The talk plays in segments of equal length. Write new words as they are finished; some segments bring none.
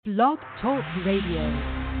Blog Talk Radio.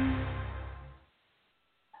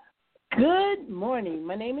 Good morning.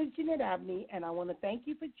 My name is Jeanette Abney, and I want to thank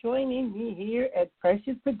you for joining me here at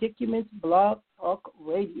Precious Predicaments Blog Talk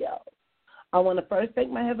Radio. I want to first thank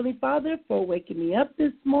my Heavenly Father for waking me up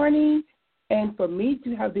this morning and for me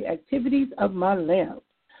to have the activities of my limbs.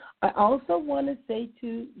 I also want to say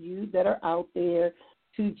to you that are out there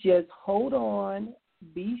to just hold on,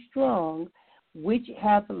 be strong, which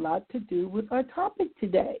has a lot to do with our topic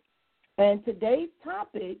today. And today's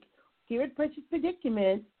topic here at Precious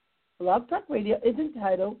Predicaments Blog Talk Radio is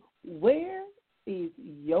entitled, Where is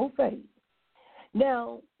Your Faith?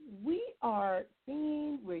 Now, we're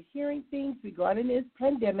hearing things regarding this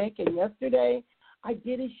pandemic, and yesterday I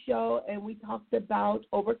did a show and we talked about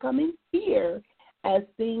overcoming fear as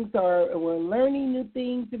we're learning new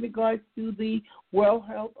things in regards to the World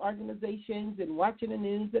Health Organizations and watching the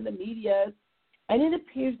news and the media, and it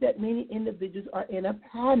appears that many individuals are in a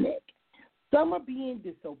panic. Some are being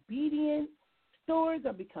disobedient. Stores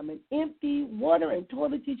are becoming empty. Water and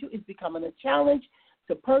toilet tissue is becoming a challenge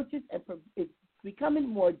to purchase, and it's becoming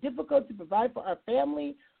more difficult to provide for our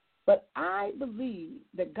family. But I believe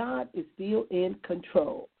that God is still in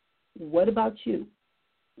control. What about you?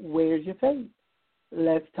 Where's your faith?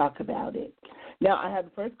 Let's talk about it. Now, I have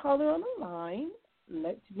the first caller on the line.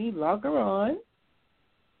 Let me log her on.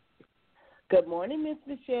 Good morning, Miss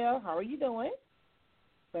Michelle. How are you doing?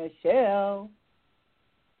 Michelle.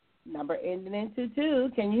 Number ending in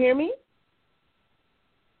 22. Can you hear me?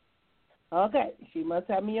 Okay. She must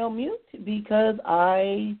have me on mute because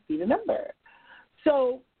I see the number.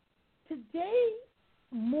 So today,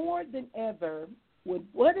 more than ever, with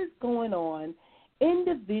what is going on,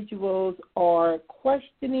 individuals are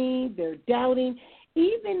questioning, they're doubting.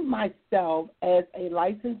 Even myself, as a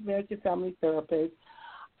licensed marriage and family therapist,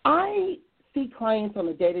 I see clients on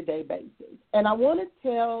a day-to-day basis. And I want to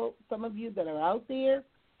tell some of you that are out there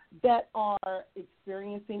that are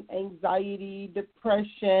experiencing anxiety,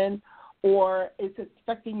 depression, or it's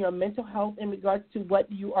affecting your mental health in regards to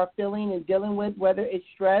what you are feeling and dealing with, whether it's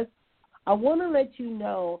stress, I want to let you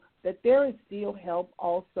know that there is still help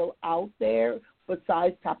also out there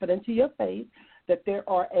besides tapping into your faith, that there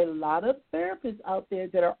are a lot of therapists out there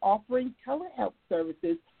that are offering telehealth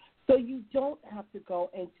services, so you don't have to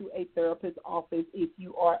go into a therapist's office if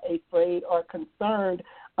you are afraid or concerned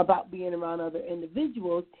about being around other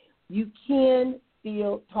individuals. You can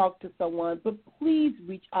still talk to someone, but please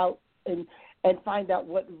reach out and find out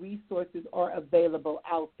what resources are available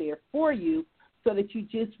out there for you so that you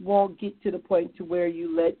just won't get to the point to where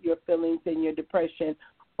you let your feelings and your depression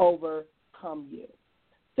overcome you.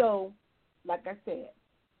 So, like I said,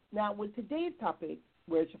 now with today's topic,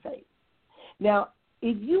 where's your faith? Now,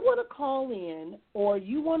 if you want to call in or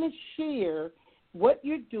you want to share what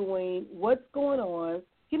you're doing, what's going on,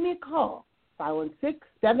 give me a call,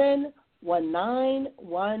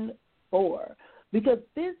 516-719-14, because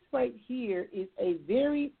this right here is a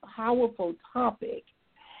very powerful topic,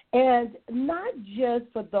 and not just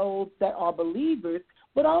for those that are believers,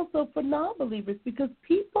 but also for non-believers, because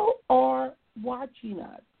people are watching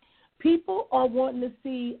us. People are wanting to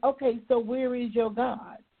see, okay, so where is your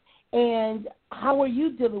God? And how are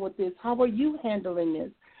you dealing with this? How are you handling this?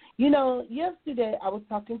 You know, yesterday I was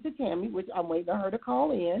talking to Tammy, which I'm waiting on her to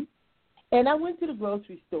call in, and I went to the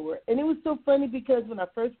grocery store. And it was so funny because when I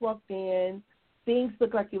first walked in, things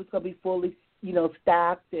looked like it was going to be fully,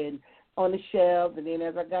 stocked and on the shelves. And then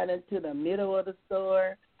as I got into the middle of the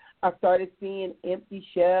store, I started seeing empty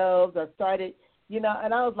shelves. I started, and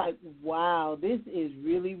I was like, wow, this is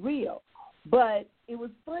really real. But it was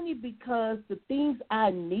funny because the things I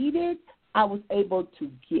needed, I was able to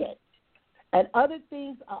get. And other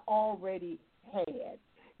things I already had.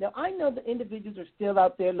 Now, I know the individuals are still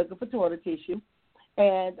out there looking for toilet tissue.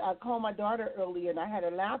 And I called my daughter earlier, and I had her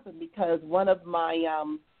laughing because one of my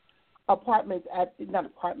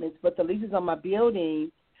the leases on my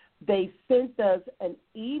building, they sent us an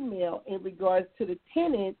email in regards to the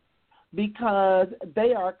tenants because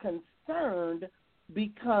they are concerned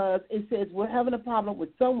because it says we're having a problem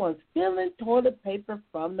with someone stealing toilet paper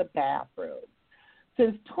from the bathroom.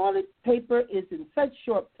 Since toilet paper is in such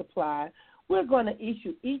short supply, we're going to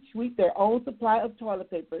issue each week their own supply of toilet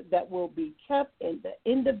paper that will be kept in the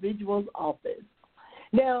individual's office.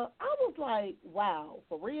 Now, I was like, wow,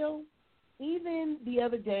 for real? Even the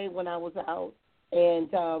other day when I was out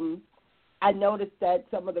and I noticed that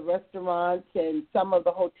some of the restaurants and some of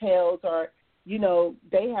the hotels are,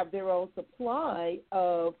 they have their own supply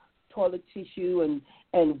of toilet tissue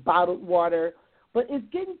and bottled water. But it's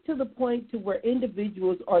getting to the point to where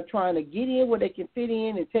individuals are trying to get in where they can fit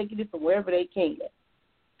in and taking it from wherever they can.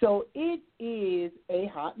 So it is a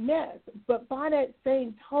hot mess. But by that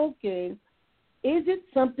same token, is it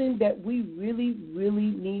something that we really, really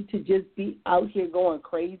need to just be out here going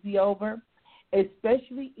crazy over,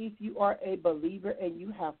 especially if you are a believer and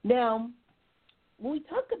you have? Now, when we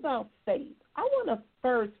talk about faith, I want to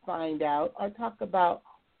first find out or talk about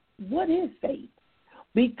what is faith,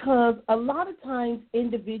 because a lot of times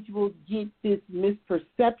individuals get this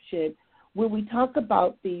misperception when we talk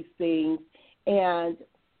about these things, and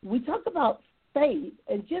we talk about faith,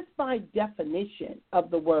 and just by definition of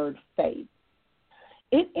the word faith,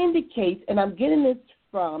 it indicates, and I'm getting this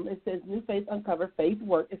from, it says New Faith Uncover, Faith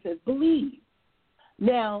Work, it says believe.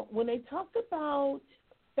 Now, when they talk about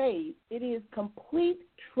faith, it is complete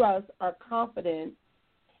trust or confidence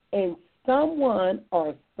in someone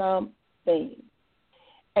or something.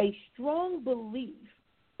 A strong belief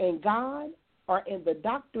in God or in the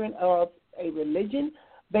doctrine of a religion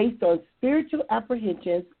based on spiritual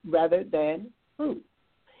apprehensions rather than proof.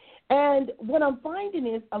 And what I'm finding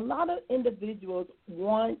is a lot of individuals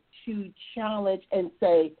want to challenge and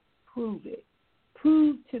say, prove it.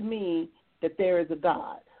 Prove to me that there is a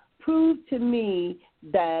God. Prove to me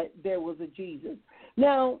that there was a Jesus.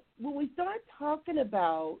 Now, when we start talking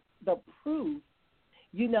about the proof,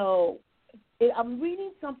 I'm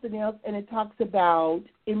reading something else, and it talks about,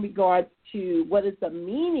 in regard to what is the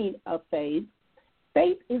meaning of faith,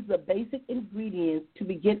 faith is the basic ingredient to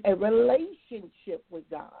begin a relationship with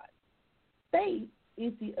God. Faith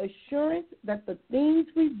is the assurance that the things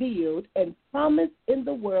revealed and promised in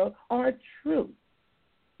the world are true,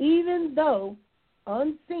 even though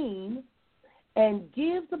unseen, and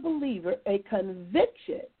gives the believer a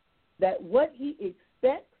conviction that what he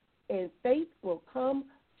expects in faith will come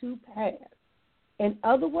to pass. In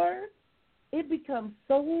other words, it becomes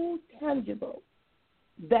so tangible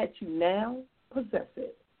that you now possess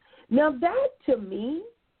it. Now, that to me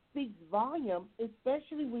speaks volumes,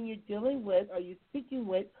 especially when you're dealing with or you're speaking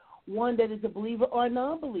with one that is a believer or a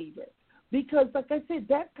non-believer, because, like I said,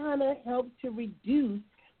 that kind of helps to reduce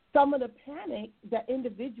some of the panic that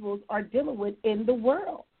individuals are dealing with in the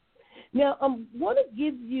world. Now, I want to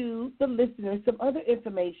give you, the listeners, some other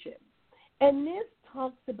information. And this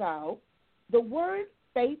talks about the word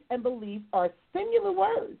faith and belief are singular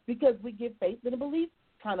words, because we get faith and a belief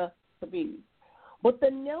kind of confused. But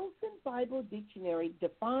the Nelson Bible Dictionary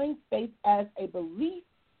defines faith as a belief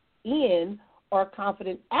in or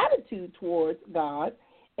confident attitude towards God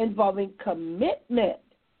involving commitment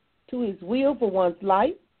to his will for one's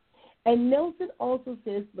life. And Nelson also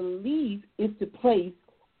says belief is to place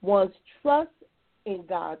one's trust in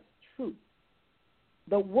God's truth.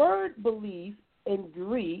 The word belief in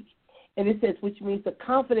Greek, and it says, which means the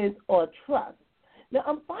confidence or trust. Now,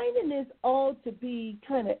 I'm finding this all to be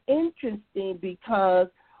kind of interesting, because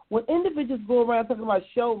when individuals go around talking about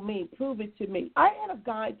show me, prove it to me. I had a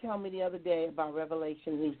guy tell me the other day about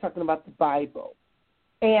Revelation, and he was talking about the Bible.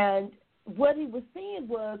 And what he was saying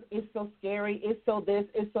was, it's so scary, it's so this,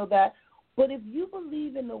 it's so that. But if you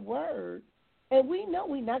believe in the word, and we know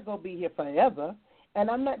we're not going to be here forever, and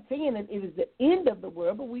I'm not saying that it is the end of the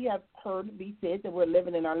world, but we have heard it be said that we're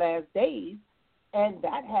living in our last days, and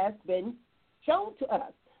that has been shown to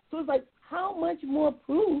us. So it's like, how much more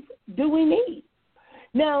proof do we need?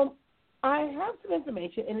 Now, I have some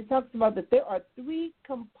information, and it talks about that there are 3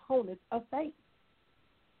 components of faith.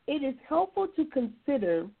 It is helpful to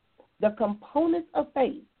consider the components of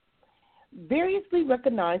faith, variously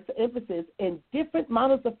recognized for emphasis in different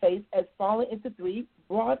models of faith, as falling into 3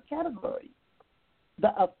 broad categories: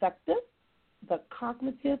 the affective, the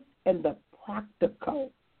cognitive, and the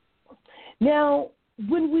practical. Now,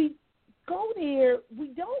 when we go there, we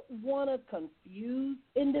don't want to confuse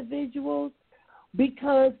individuals,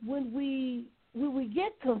 because when we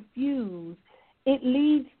get confused, it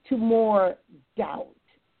leads to more doubt.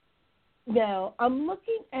 Now, I'm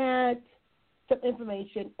looking at some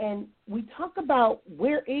information, and we talk about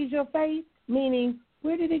where is your faith, meaning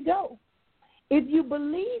where did it go? If you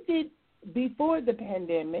believed it before the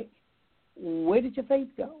pandemic, where did your faith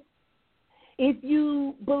go? If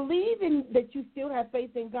you believe in that you still have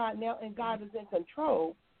faith in God now and God is in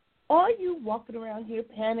control, are you walking around here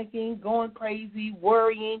panicking, going crazy,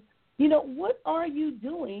 worrying? What are you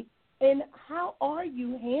doing, and how are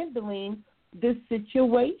you handling this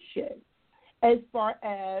situation as far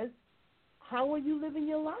as how are you living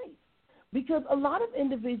your life? Because a lot of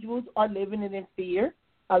individuals are living in fear.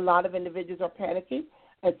 A lot of individuals are panicking,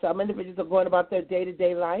 and some individuals are going about their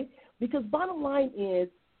day-to-day life. Because bottom line is,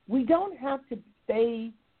 we don't have to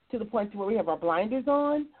stay to the point where we have our blinders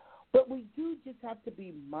on, but we do just have to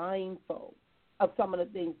be mindful of some of the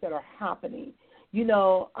things that are happening. You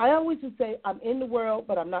know, I always would say I'm in the world,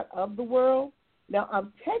 but I'm not of the world. Now,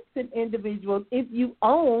 I'm texting individuals. If you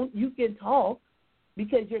own, you can talk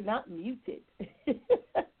because you're not muted.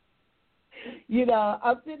 You know,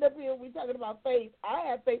 I'm sitting up here, we're talking about faith. I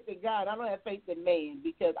have faith in God. I don't have faith in man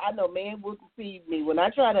because I know man will deceive me. When I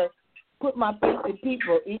try to put my faith in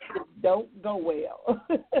people, it just don't go well.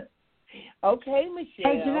 Okay,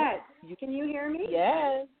 Michelle. Hey, Jeanette, can you hear me?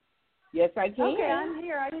 Yes. Yes, I can. Okay, I'm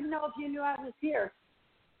here. I didn't know if you knew I was here.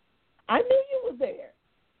 I knew you were there.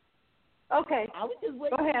 Okay. I was just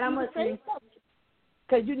waiting. Go ahead, I'm listening.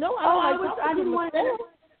 Because you know I didn't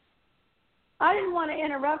want to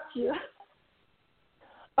interrupt you.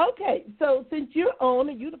 Okay, so since you're on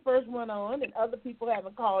and you're the first one on and other people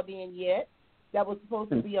haven't called in yet that was supposed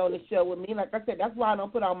to be on the show with me, like I said, that's why I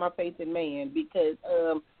don't put all my faith in man because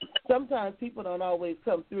sometimes people don't always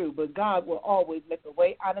come through, but God will always make a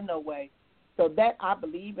way out of no way. So that I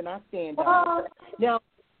believe and I stand on. Now,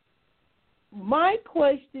 my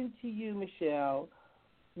question to you, Michelle,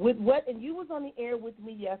 with what, and you was on the air with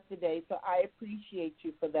me yesterday, so I appreciate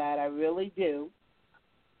you for that. I really do.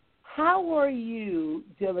 How are you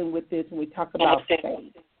dealing with this when we talk about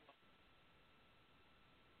faith?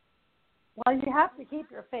 Well, you have to keep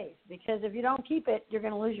your faith because if you don't keep it, you're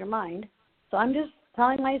going to lose your mind. So I'm just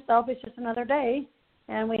telling myself it's just another day,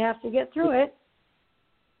 and we have to get through it.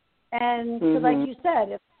 And cause like you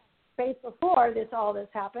said, if faith before all this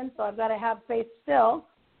happened, so I've got to have faith still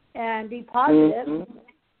and be positive.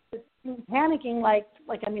 Panicking like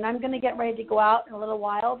I'm going to get ready to go out in a little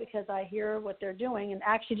while because I hear what they're doing. And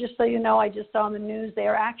actually, just so you know, I just saw on the news they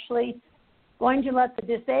are actually going to let the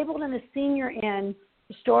disabled and the senior in.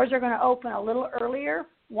 The stores are going to open a little earlier,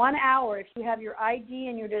 1 hour. If you have your ID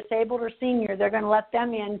and you're disabled or senior, they're going to let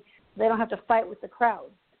them in. They don't have to fight with the crowd.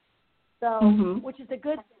 So, which is a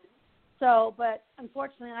good thing. So, but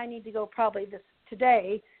unfortunately, I need to go probably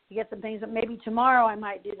today to get some things. But maybe tomorrow I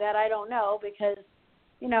might do that. I don't know because,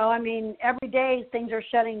 you know, I mean, every day things are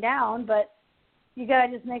shutting down, but you got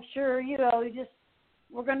to just make sure, you know,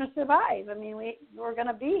 we're going to survive. I mean, we're going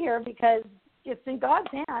to be here because it's in God's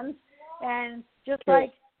hands. And just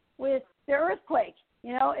like with the earthquake,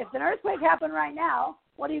 you know, if an earthquake happened right now,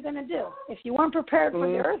 what are you going to do? If you weren't prepared for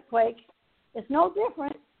the earthquake, it's no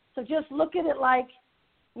different. So just look at it like,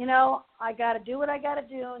 you know, I got to do what I got to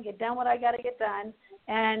do and get done what I got to get done.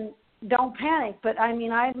 And don't panic. But, I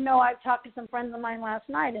mean, I know I've talked to some friends of mine last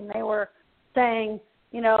night, and they were saying,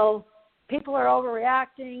 you know, people are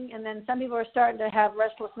overreacting, and then some people are starting to have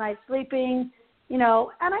restless nights sleeping, you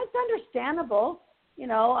know, and it's understandable. You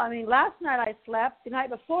know, I mean, last night I slept. The night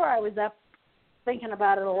before I was up thinking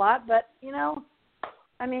about it a lot. But, you know,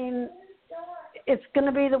 I mean, it's going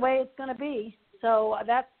to be the way it's going to be. So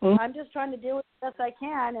I'm just trying to do it as best I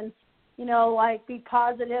can and, you know, like be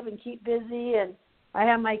positive and keep busy. And I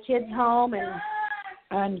have my kids home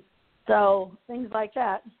and so things like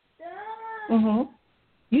that.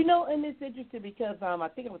 You know, and it's interesting because I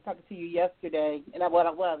think I was talking to you yesterday, and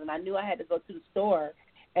I knew I had to go to the store.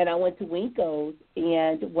 And I went to Winko's,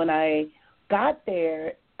 and when I got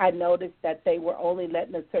there, I noticed that they were only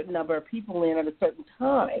letting a certain number of people in at a certain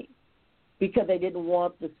time because they didn't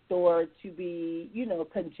want the store to be, you know,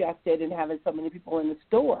 congested and having so many people in the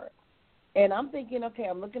store. And I'm thinking, okay,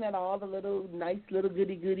 I'm looking at all the little nice little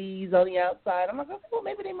goodies on the outside. I'm like, okay, well,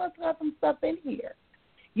 maybe they must have some stuff in here,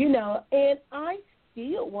 you know. And I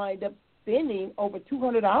still wind up spending over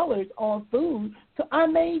 $200 on food, so I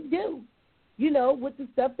made do. You know, with the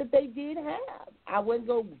stuff that they did have. I wouldn't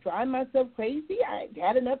go drive myself crazy. I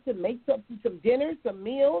had enough to make some dinner, some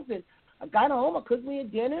meals, and I got home, I cooked me a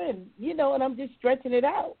dinner, and, you know, and I'm just stretching it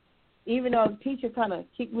out. Even though the teacher kind of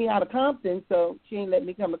kicked me out of Compton, so she ain't let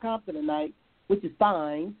me come to Compton tonight, which is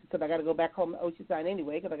fine, because I got to go back home to Oceanside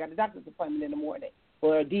anyway, because I got a doctor's appointment in the morning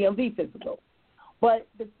for a DMV physical. But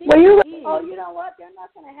the thing is... you know what? They're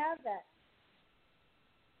not going to have that.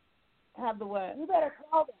 Have the what? You better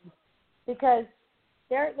call them. Because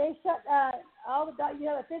they shut all the. You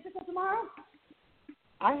have a physical tomorrow?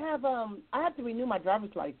 I have to renew my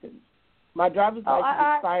driver's license. My driver's license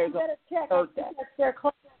expires on Thursday.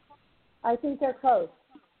 I think they're closed.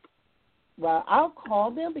 Well, I'll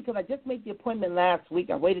call them because I just made the appointment last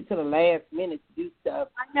week. I waited till the last minute to do stuff.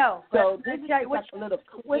 I know. So this is like a little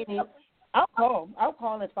cleaning. I'll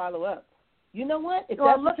call and follow up. You know what? If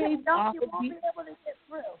that's the case, you won't be able to get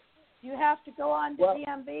through. You have to go on to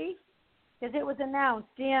DMV. Because it was announced,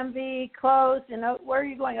 DMV closed, and where are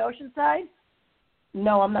you going, Oceanside?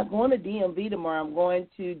 No, I'm not going to DMV tomorrow. I'm going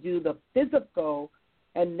to do the physical,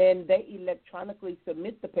 and then they electronically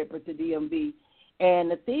submit the paper to DMV.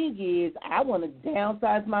 And the thing is, I want to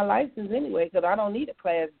downsize my license anyway because I don't need a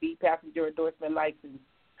Class B passenger endorsement license.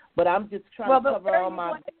 But I'm just trying to cover all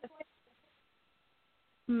my.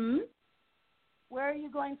 Where are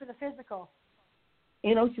you going for the physical?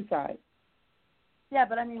 In Oceanside. Yeah,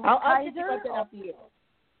 but I mean, I'll tell Kaiser. you about that off the air.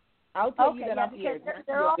 I'll tell you that off the air.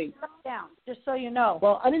 They're all shut down. Just so you know.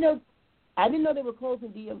 Well, I didn't know they were closing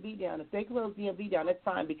DMV down. If they close DMV down, that's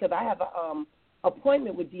fine because I have a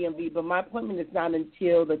appointment with DMV, but my appointment is not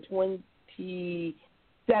until the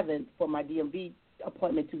 27th for my DMV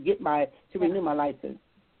appointment to renew my license.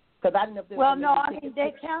 Because I didn't know if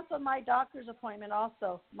they canceled my doctor's appointment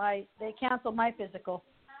also. They canceled my physical.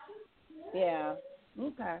 Yeah.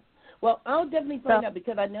 Okay. Well, I'll definitely find out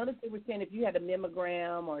because I noticed they were saying if you had a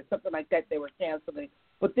mammogram or something like that, they were canceling.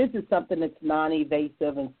 But this is something that's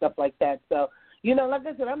non-evasive and stuff like that. So, like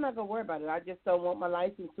I said, I'm not going to worry about it. I just don't want my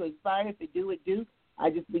license to expire. If it do, it do. I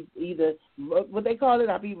just be either, what they call it,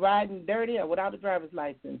 I'll be riding dirty or without a driver's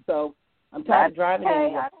license. So I'm tired of driving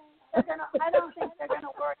anyway. I don't think they're going to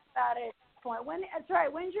worry about it at this point. That's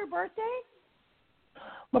right. When's your birthday?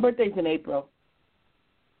 My birthday's in April.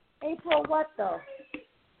 April what, though?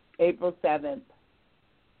 April 7th.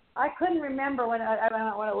 I couldn't remember when it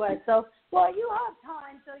was. So, well, you have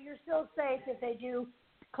time, so you're still safe if they do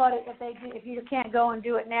cut it. If you can't go and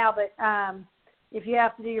do it now, but if you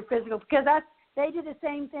have to do your physical, because they did the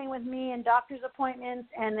same thing with me and doctor's appointments,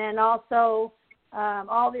 and then also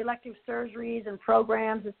all the elective surgeries and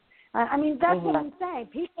programs. I mean, that's what I'm saying.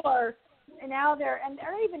 People are now they're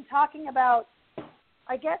even talking about.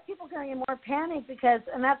 I guess people are going to get more panic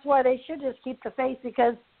and that's why they should just keep the faith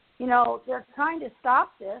because. They're trying to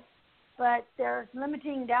stop this, but they're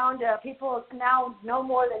limiting down to people now no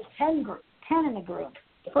more than 10 in a group.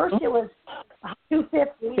 First it was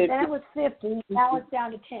 250, then it was 50, now it's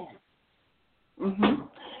down to 10. Mhm.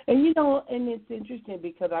 And it's interesting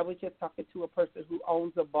because I was just talking to a person who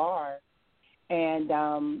owns a bar, and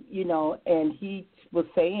and he was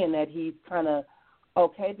saying that he's kind of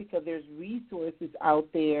okay because there's resources out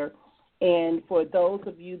there, and for those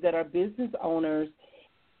of you that are business owners.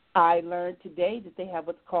 I learned today that they have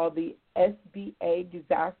what's called the SBA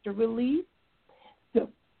disaster relief. So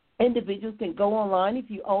individuals can go online if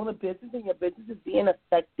you own a business and your business is being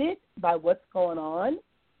affected by what's going on,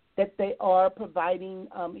 that they are providing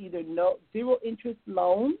either zero interest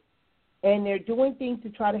loans, and they're doing things to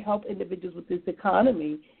try to help individuals with this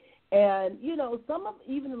economy. And, some of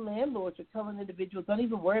even the landlords are telling individuals don't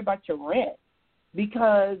even worry about your rent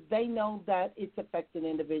because they know that it's affecting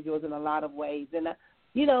individuals in a lot of ways. And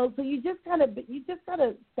so you just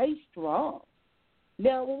gotta stay strong.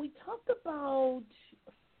 Now, when we talk about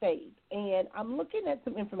faith, and I'm looking at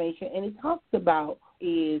some information, and it talks about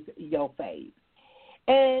is your faith,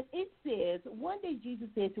 and it says one day Jesus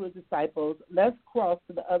said to his disciples, "Let's cross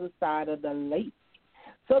to the other side of the lake."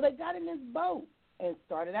 So they got in this boat and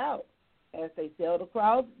started out. As they sailed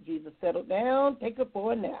across, Jesus settled down, taking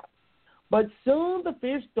for a nap. But soon the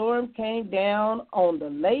fierce storm came down on the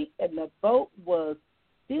lake, and the boat was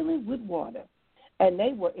filling with water, and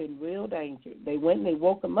they were in real danger. They went and they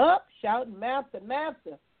woke him up, shouting, "Master,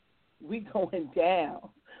 Master, we going down."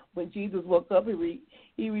 When Jesus woke up,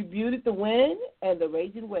 he rebuked the wind and the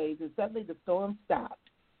raging waves, and suddenly the storm stopped,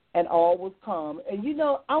 and all was calm. And,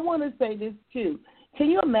 I want to say this, too. Can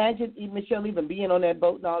you imagine, Michelle, even being on that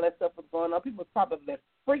boat and all that stuff was going on? People was probably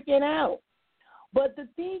freaking out. But the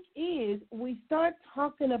thing is, we start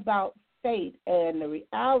talking about faith and the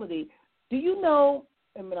reality. Do you know,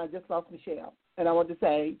 I just lost Michelle, and I want to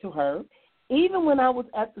say to her, even when I was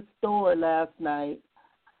at the store last night,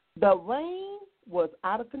 the rain was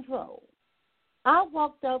out of control. I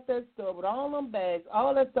walked out that store with all them bags,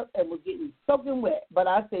 all that stuff, and was getting soaking wet. But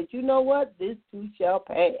I said, you know what? This too shall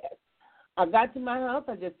pass. I got to my house.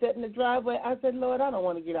 I just sat in the driveway. I said, Lord, I don't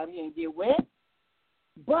want to get out here and get wet.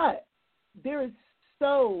 But there is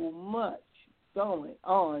so much going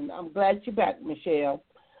on. I'm glad you're back, Michelle.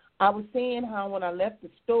 I was saying how when I left the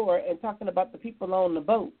store and talking about the people on the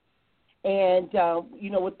boat and,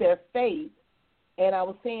 with their faith, and I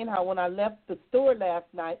was saying how when I left the store last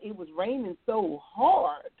night, it was raining so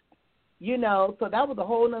hard, so that was a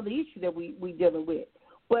whole other issue that we dealing with.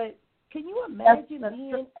 But can you imagine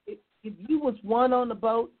being, if you was one on the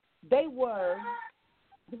boat, the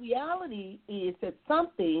reality is that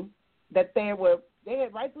something that they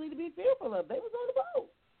had rightfully to be fearful of, they was on the boat.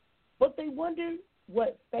 But they wondered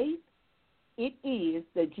what faith it is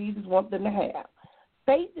that Jesus wants them to have.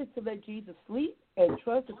 Faith is to let Jesus sleep and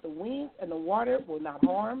trust that the winds and the water will not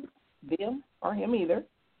harm them or him either.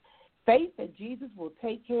 Faith that Jesus will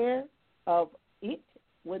take care of it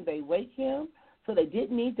when they wake him, so they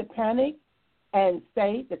didn't need to panic. and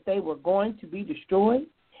say that they were going to be destroyed,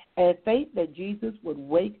 and faith that Jesus would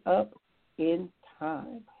wake up in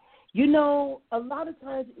time. You know, a lot of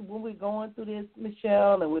times when we're going through this,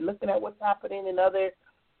 Michelle, and we're looking at what's happening in other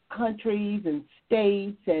countries and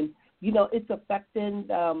states, and, you know, it's affecting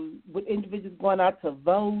with individuals going out to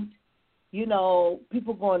vote, you know,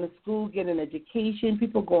 people going to school, getting an education,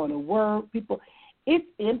 people going to work, it's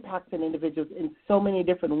impacting individuals in so many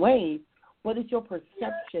different ways. What is your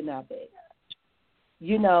perception of it?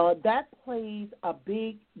 You know, that plays a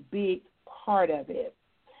big, big part of it.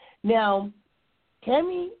 Now,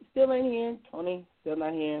 Tammy still ain't here. Tony still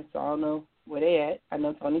not here, so I don't know where they at. I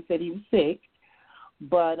know Tony said he was sick,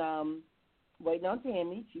 but waiting on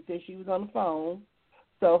Tammy. She said she was on the phone.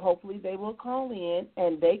 So hopefully they will call in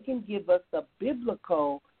and they can give us the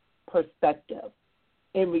biblical perspective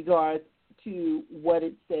in regards to what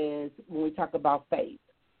it says when we talk about faith.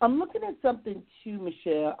 I'm looking at something too,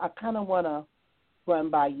 Michelle, I kind of want to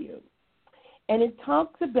run by you. And it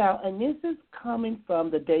talks about, and this is coming from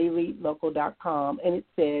the dailylocal.com, and it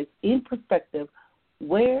says, in perspective,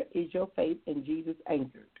 where is your faith in Jesus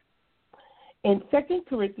anchored? In 2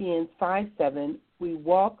 Corinthians 5:7, we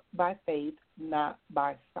walk by faith, not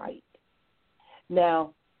by sight.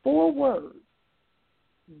 Now, 4 words,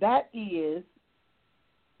 that is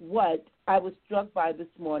what I was struck by this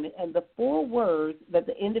morning, and the 4 words that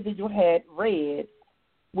the individual had read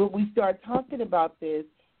when we start talking about this,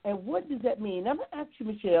 and what does that mean? I'm going to ask you,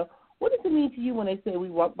 Michelle, what does it mean to you when they say we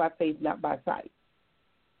walk by faith, not by sight?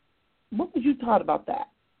 What would you thought about that,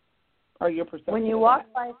 or your perception? When you walk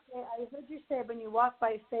by faith, I heard you say when you walk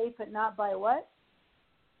by faith, but not by what?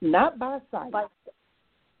 Not by sight.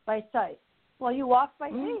 By sight. Well, you walk by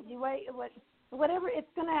faith. You wait. Whatever, it's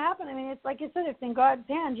going to happen. I mean, it's like you said, it's in God's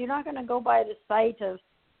hands. You're not going to go by the sight of.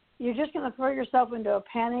 You're just going to throw yourself into a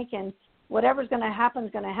panic, and whatever's going to happen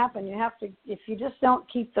is going to happen. You have to, if you just don't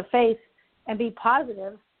keep the faith and be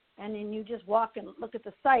positive, and then you just walk and look at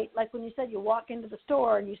the sight, like when you said you walk into the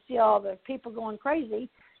store and you see all the people going crazy,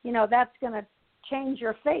 you know, that's going to change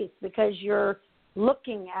your faith because you're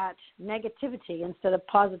looking at negativity instead of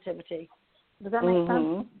positivity. Does that make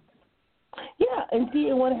sense? Yeah, and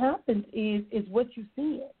see, what happens is what you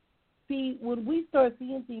see it. See, when we start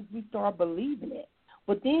seeing things, we start believing it.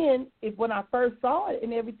 But then, when I first saw it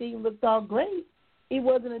and everything looked all great, it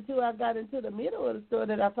wasn't until I got into the middle of the store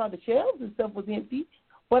that I saw the shelves and stuff was empty.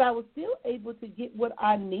 But I was still able to get what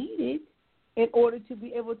I needed in order to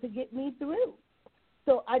be able to get me through.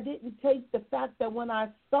 So I didn't take the fact that when I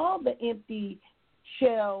saw the empty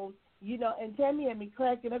shelves, you know, and Tammy had me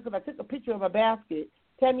cracking up because I took a picture of my basket.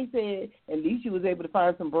 Tammy said, at least you was able to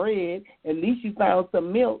find some bread. At least you found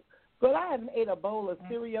some milk. But I haven't ate a bowl of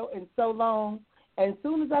cereal in so long. And as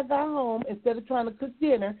soon as I got home, instead of trying to cook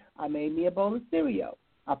dinner, I made me a bowl of cereal.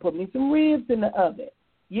 I put me some ribs in the oven.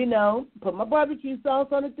 You know, put my barbecue sauce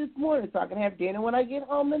on it this morning so I can have dinner when I get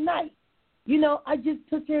home tonight. You know, I just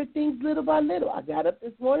took care of things little by little. I got up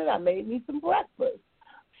this morning, I made me some breakfast.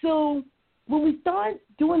 So when we start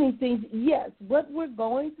doing these things, yes, what we're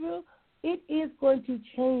going through, it is going to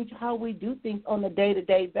change how we do things on a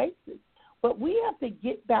day-to-day basis. But we have to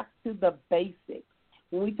get back to the basics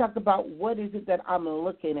when we talk about what is it that I'm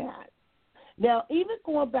looking at. Now, even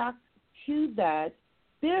going back to that,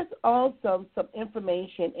 there's also some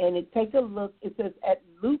information, and take a look. It says at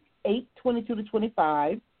Luke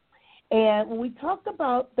 8:22-25. And when we talk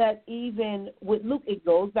about that, even with Luke, it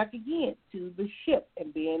goes back again to the ship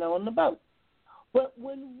and being on the boat. But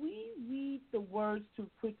when we read the words too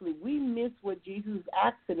quickly, we miss what Jesus is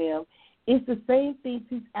asking them. It's the same thing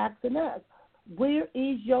he's asking us. Where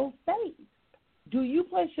is your faith? Do you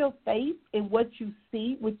place your faith in what you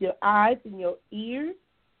see with your eyes and your ears?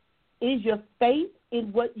 Is your faith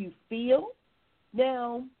in what you feel?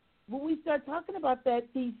 Now, when we start talking about that,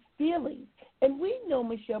 these feelings, and we know,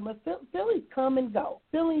 Michelle, feelings come and go.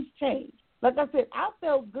 Feelings change. Like I said, I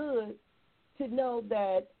felt good to know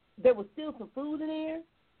that there was still some food in there.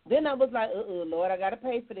 Then I was like, Lord, I got to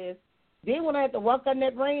pay for this. Then when I had to walk on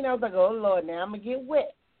that rain, I was like, oh, Lord, now I'm going to get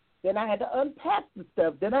wet. Then I had to unpack the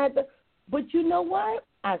stuff. But you know what?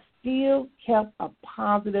 I still kept a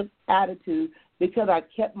positive attitude because I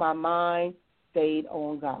kept my mind stayed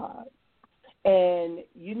on God. And,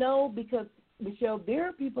 you know, because, Michelle, there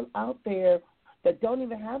are people out there that don't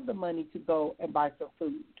even have the money to go and buy some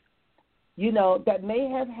food, you know, that may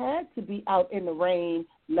have had to be out in the rain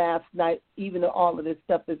last night, even though all of this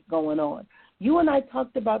stuff is going on. You and I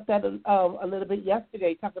talked about that a little bit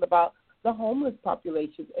yesterday, talking about the homeless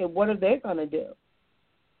population and what are they going to do,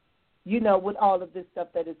 you know, with all of this stuff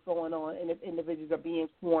that is going on and if individuals are being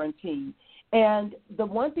quarantined. And the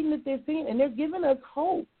one thing that they're seeing, and they're giving us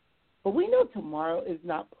hope, But we know tomorrow is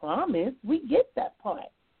not promised. We get that part.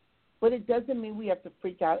 But it doesn't mean we have to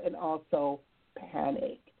freak out and also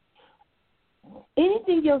panic.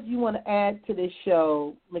 Anything else you want to add to this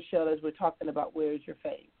show, Michelle, as we're talking about where is your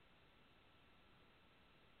faith?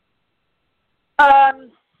 No,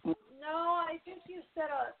 I think you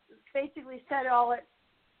basically said it all.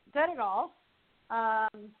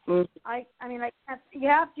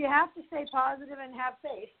 You have to stay positive and have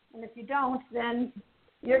faith, and if you don't, then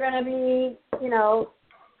you're going to be,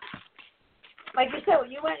 like you said,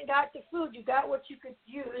 when you went and got the food, you got what you could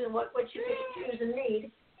use and what you could use and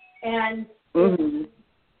need, and it's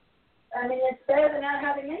better than not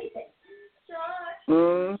having anything.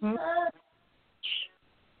 Mm-hmm.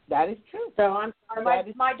 That is true. So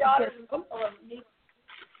my daughter's in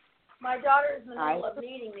the middle of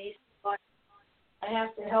needing me, so I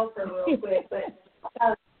have to help her real quick. But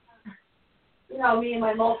me and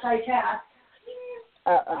my multitask.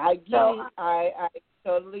 I get it. I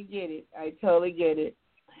totally get it. I totally get it.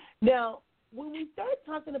 Now, when we start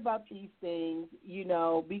talking about these things,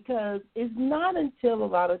 because it's not until a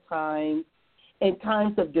lot of times, in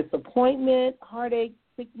times of disappointment, heartache,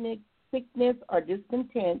 sickness, or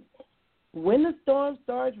discontent, when the storm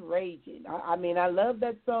starts raging. I love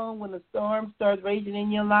that song, When the Storm Starts Raging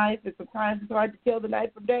in Your Life. And sometimes it's hard to tell the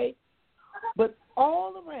night from day. But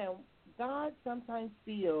all around, God sometimes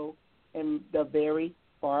feels in the very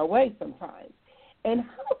far away sometimes. And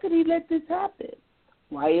how could he let this happen?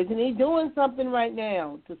 Why isn't he doing something right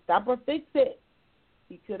now to stop or fix it?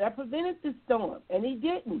 He could have prevented the storm, and he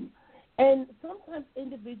didn't. And sometimes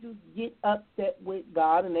individuals get upset with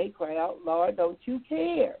God, and they cry out, Lord, don't you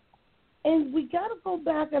care? And we got to go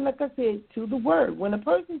back, and like I said, to the Word. When a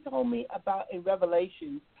person told me about a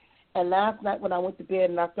Revelation, and last night when I went to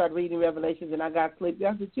bed and I started reading Revelations and I got sleepy,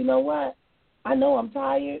 I said, you know what? I know I'm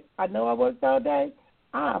tired. I know I worked all day.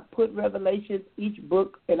 I put Revelations, each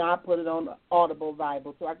book, and I put it on the Audible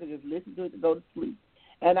Bible so I could just listen to it to go to sleep.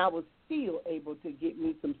 And I was still able to get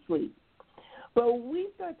me some sleep. But when we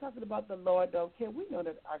start talking about the Lord don't care, we know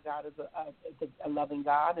that our God is a loving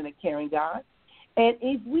God and a caring God. And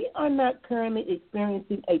if we are not currently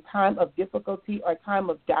experiencing a time of difficulty or time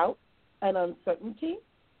of doubt and uncertainty,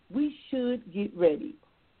 we should get ready.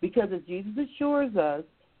 Because as Jesus assures us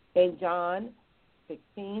in John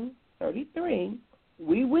 16:33,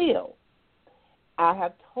 we will. I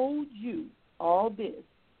have told you all this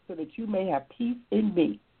so that you may have peace in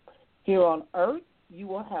me. Here on earth, you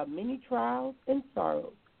will have many trials and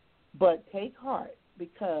sorrows, but take heart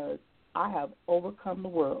because I have overcome the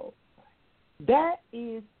world. That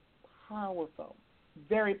is powerful,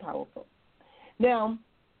 very powerful. Now,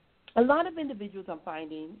 a lot of individuals I'm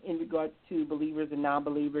finding in regards to believers and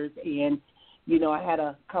non-believers, and, I had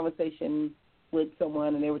a conversation with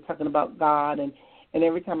someone, and they were talking about God, and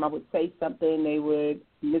every time I would say something, they would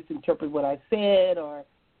misinterpret what I said, or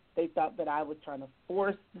they thought that I was trying to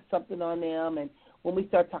force something on them. And when we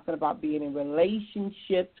start talking about being in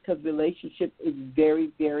relationships, because relationships is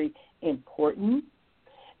very, very important.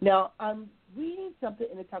 Now, I'm reading something,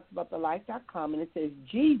 and it talks about the life.com, and it says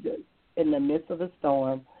Jesus in the midst of the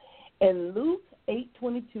storm. In Luke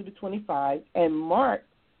 8:22-25 and Mark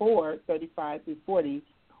 4:35-40,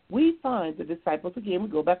 we find the disciples, again, we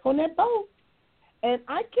go back on that boat. And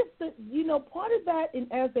I kept part of that,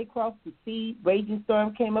 and as they crossed the sea, raging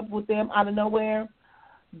storm came up with them out of nowhere.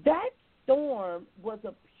 That storm was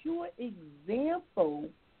a pure example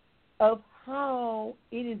of how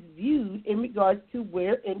it is viewed in regards to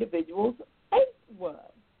where individuals' faith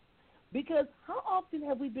was. Because how often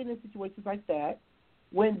have we been in situations like that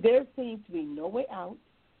when there seems to be no way out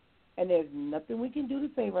and there's nothing we can do to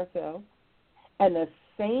save ourselves, and the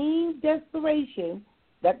same desperation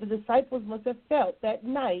that the disciples must have felt that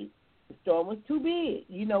night, the storm was too big.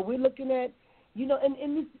 We're looking at,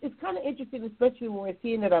 and it's kind of interesting, especially when we're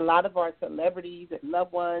seeing that a lot of our celebrities and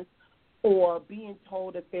loved ones are being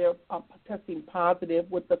told that they're testing positive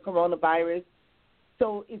with the coronavirus.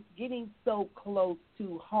 So it's getting so close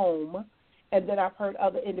to home. And then I've heard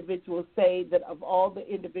other individuals say that of all the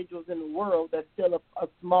individuals in the world, that's still a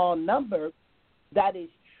small number. That is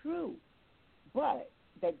true. But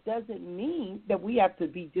that doesn't mean that we have to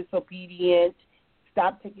be disobedient,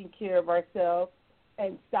 stop taking care of ourselves,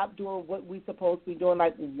 and stop doing what we're supposed to be doing,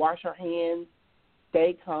 like wash our hands,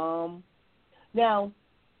 stay calm. Now,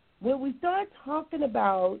 when we start talking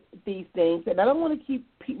about these things, and I don't want to keep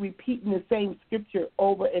repeating the same scripture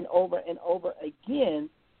over and over and over again,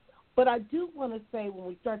 but I do want to say when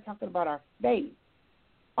we start talking about our faith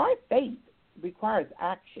requires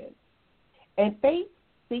action. And faith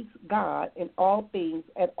seeks God in all things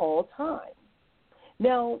at all times.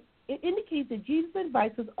 Now, it indicates that Jesus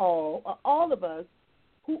invites us all, or all of us,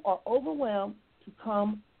 who are overwhelmed to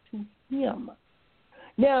come to him.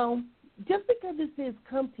 Now, just because it says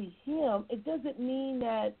come to him, it doesn't mean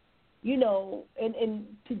that, and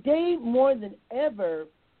today more than ever,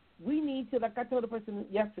 we need to, like I told a person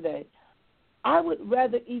yesterday, I would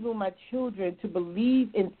rather even my children to believe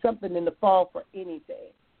in something than to fall for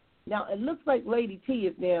anything. Now, it looks like Lady T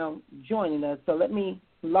is now joining us, so let me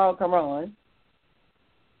log her on.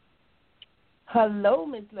 Hello,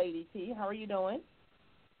 Miss Lady T. How are you doing?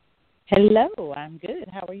 Hello, I'm good.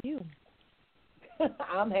 How are you?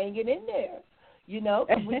 I'm hanging in there.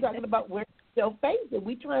 Because we're talking about where self-faith, and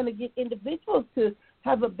we're trying to get individuals to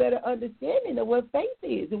have a better understanding of what faith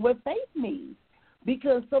is and what faith means.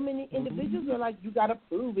 Because so many individuals are like, you got to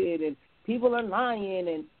prove it, and people are lying,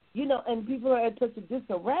 and, and people are at such a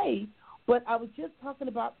disarray. But I was just talking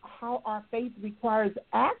about how our faith requires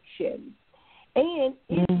action, and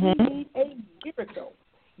if we need a miracle.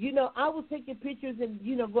 I was taking pictures and,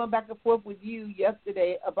 going back and forth with you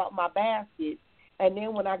yesterday about my basket, and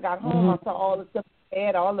then when I got home, I saw all the stuff I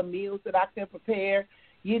had, all the meals that I could prepare,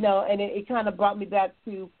 and it kind of brought me back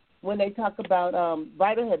to when they talk about,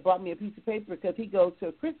 Vital had brought me a piece of paper because he goes to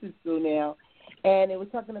a Christian school now, and it was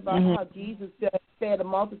talking about how Jesus fed a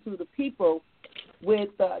multitude of people with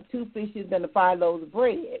 2 fishes and the 5 loaves of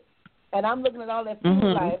bread. And I'm looking at all that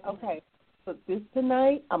food like, okay, cook this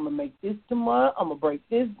tonight, I'm going to make this tomorrow, I'm going to break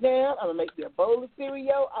this down, I'm going to make you a bowl of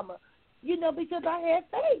cereal, because I had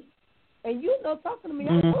faith. And talking to me,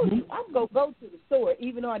 I told you, I'm going to go to the store,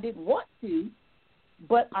 even though I didn't want to,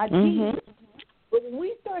 but I did. But when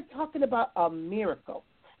we start talking about a miracle,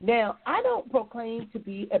 now, I don't proclaim to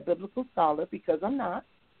be a biblical scholar because I'm not.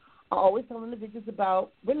 I always tell individuals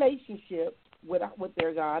about relationships with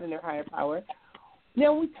their God and their higher power.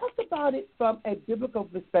 Now, we talk about it from a biblical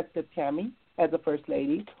perspective, Tammy, as a first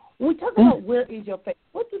lady. When we talk about where is your faith,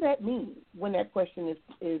 what does that mean when that question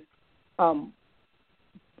is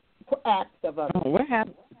asked of us? We're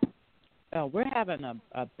having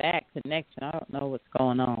a bad connection. I don't know what's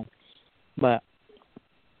going on, but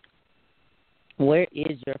where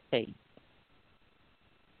is your faith?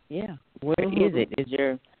 Yeah, where is it?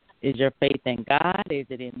 Is your faith in God? Is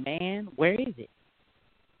it in man? Where is it?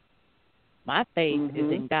 My faith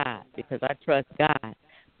is in God because I trust God.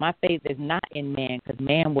 My faith is not in man because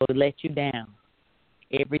man will let you down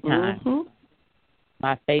every time.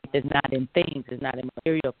 My faith is not in things. It's not in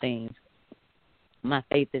material things. My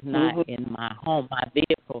faith is not in my home, my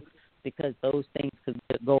vehicle, because those things could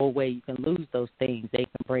go away. You can lose those things. They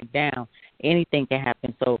can break down. Anything can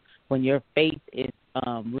happen. So when your faith is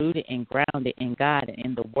rooted and grounded in God and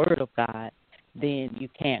in the Word of God, then you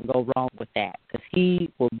can't go wrong with that because he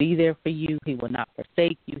will be there for you. He will not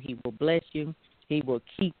forsake you. He will bless you. He will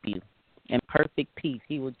keep you in perfect peace.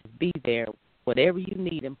 He will just be there. Whatever you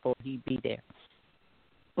need him for, he'll be there.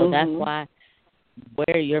 So that's why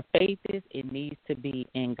where your faith is, it needs to be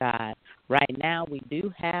in God. Right now, we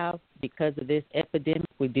do have, because of this epidemic,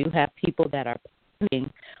 we do have people that are panicking,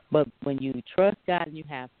 but when you trust God and you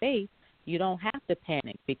have faith, you don't have to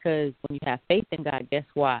panic because when you have faith in God, guess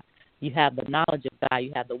what? You have the knowledge of God.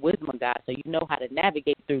 You have the wisdom of God, so you know how to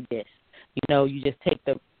navigate through this. You just take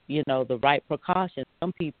the right precautions.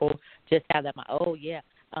 Some people just have that,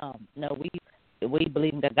 no, we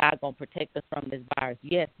believe that God's going to protect us from this virus.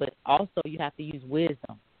 Yes, but also you have to use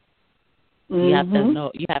wisdom. You have to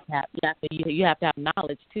know. You have to have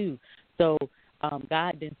knowledge too. So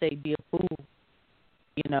God didn't say be a fool.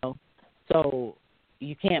 So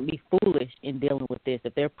you can't be foolish in dealing with this.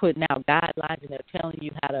 If they're putting out guidelines and they're telling you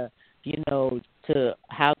how to,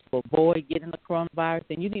 how to avoid getting the coronavirus,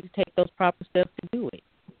 then you need to take those proper steps to do it.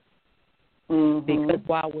 Because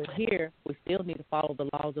while we're here, we still need to follow the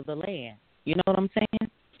laws of the land. You know what I'm saying?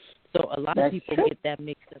 So a lot of people get that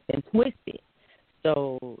mixed up and twisted.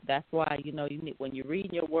 So that's why, you need, when you're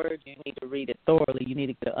reading your words, you need to read it thoroughly. You need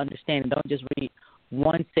to get an understanding. Don't just read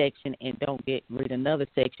one section and don't read another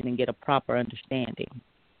section and get a proper understanding.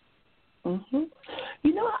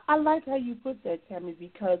 I like how you put that, Tammy,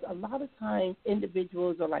 because a lot of times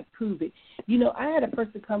individuals are like, prove it. I had a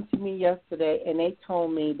person come to me yesterday, and they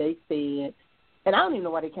told me, they said, and I don't even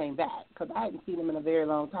know why they came back because I hadn't seen them in a very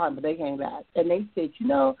long time, but they came back. And they said,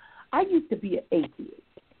 I used to be an atheist,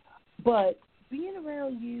 but being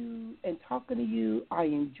around you and talking to you, I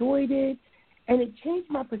enjoyed it, and it changed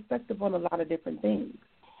my perspective on a lot of different things.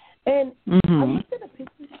 And I looked at a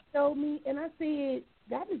picture he showed me, and I said,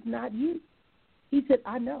 that is not you. He said,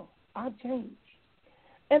 I know. I've changed.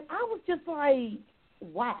 And I was just like,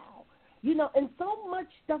 wow. And so much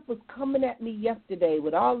stuff was coming at me yesterday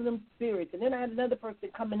with all of them spirits. And then I had another person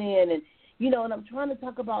coming in, and, And I'm trying to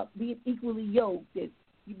talk about being equally yoked,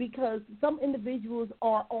 because some individuals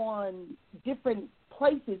are on different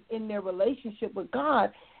places in their relationship with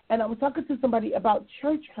God. And I was talking to somebody about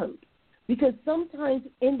church hurt, because sometimes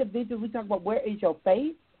individuals, we talk about where is your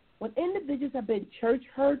faith. When individuals have been church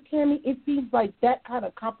hurt, Tammy, it seems like that kind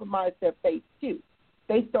of compromised their faith too.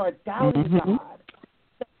 They start doubting God,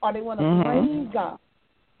 or they want to blame God.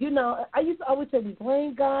 I used to always say we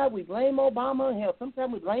blame God, we blame Obama, hell,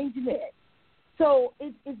 sometimes we blame Jeanette. So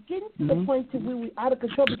it's getting to the point to where we're out of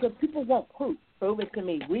control because people want proof. Prove it to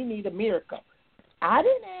me. We need a miracle. I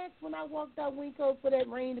didn't ask when I walked out Winco for that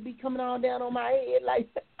rain to be coming all down on my head. Like,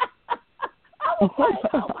 I was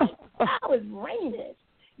like, oh my God, it's raining.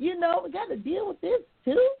 We got to deal with this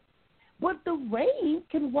too. But the rain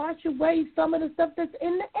can wash away some of the stuff that's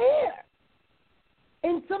in the air.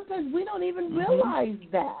 And sometimes we don't even realize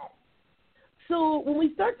that. So when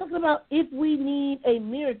we start talking about if we need a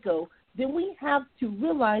miracle, then we have to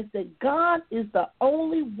realize that God is the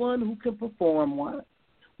only one who can perform one.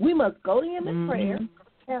 We must go to him in prayer,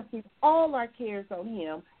 casting all our cares on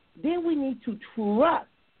him. Then we need to trust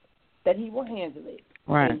that he will handle it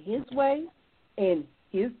in his way and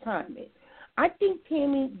his timing. I think,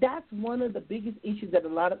 Tammy, that's one of the biggest issues that a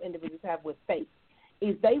lot of individuals have with faith,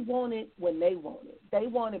 is they want it when they want it. They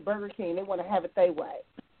want it Burger King. They want to have it their way.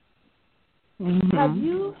 Have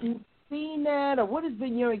you seen that, or what has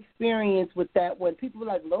been your experience with that when people are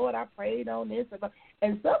like, Lord, I prayed on this?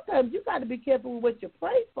 And sometimes you got to be careful with what you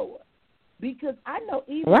pray for, because I know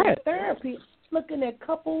even in therapy, looking at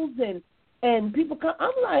couples and people come,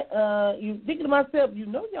 I'm like, you thinking to myself,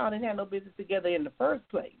 y'all didn't have no business together in the first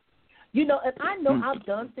place. And I know I've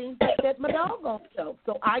done things like that my doggone self,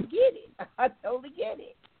 so I get it. I totally get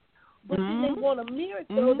it. But then they want a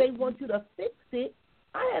miracle. They want you to fix it.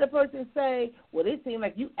 I had a person say, well, it seemed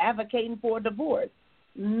like you advocating for a divorce.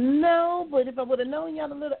 No, but if I would have known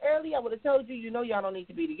y'all a little earlier, I would have told you, y'all don't need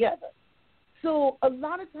to be together. So a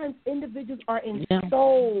lot of times individuals are in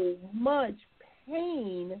so much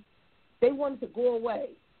pain, they want it to go away.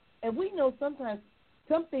 And we know sometimes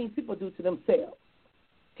some things people do to themselves.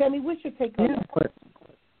 Tell me, what's your take on that?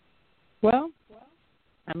 Well,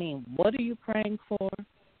 I mean, what are you praying for?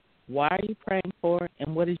 Why are you praying for?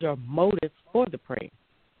 And what is your motive for the prayer?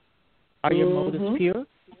 Are your motives pure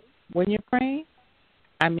when you're praying?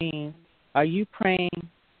 I mean, are you praying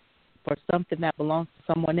for something that belongs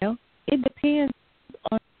to someone else? It depends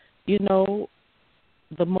on,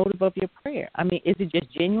 the motive of your prayer. I mean, is it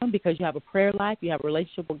just genuine because you have a prayer life, you have a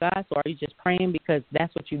relationship with God, so are you just praying because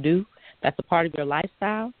that's what you do? That's a part of your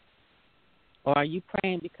lifestyle? Or are you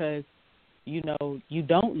praying because, you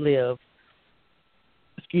don't live,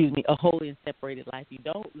 a holy and separated life. You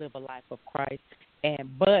don't live a life of Christ,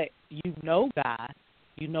 but you know God,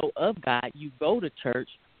 you know of God, you go to church,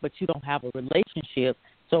 but you don't have a relationship.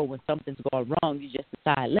 So when something's going wrong, you just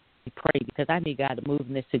decide, let me pray because I need God to move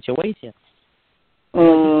in this situation. But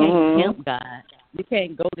you can't help God. You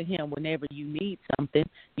can't go to him whenever you need something.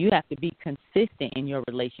 You have to be consistent in your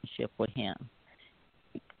relationship with him.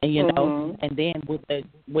 And, and then with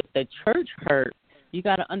the church hurt, you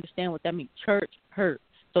got to understand what that means. Church hurt.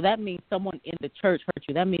 So that means someone in the church hurt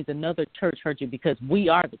you. That means another church hurt you because we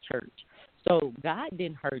are the church. So God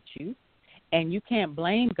didn't hurt you, and you can't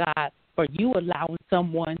blame God for you allowing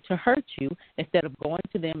someone to hurt you instead of going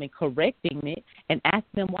to them and correcting it and asking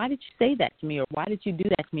them, why did you say that to me, or why did you do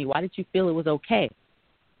that to me? Why did you feel it was okay?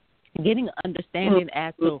 Getting an understanding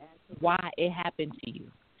as to why it happened to you.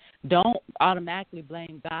 Don't automatically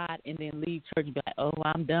blame God and then leave church and be like, oh,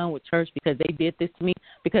 I'm done with church because they did this to me.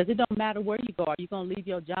 Because it don't matter where you go. Are you going to leave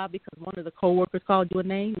your job because one of the coworkers called you a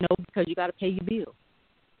name? No, because you got to pay your bills.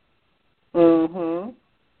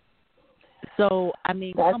 So, I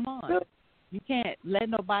mean, come on. True. You can't let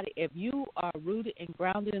nobody, if you are rooted and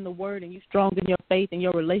grounded in the Word and you're strong in your faith and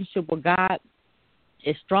your relationship with God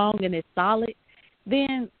is strong and it's solid,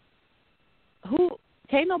 then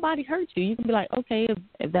can't nobody hurt you. You can be like, okay,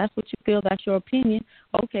 if that's what you feel, that's your opinion,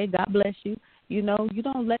 okay, God bless you. You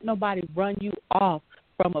don't let nobody run you off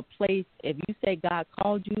from a place. If you say God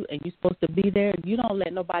called you and you're supposed to be there, you don't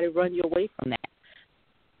let nobody run you away from that.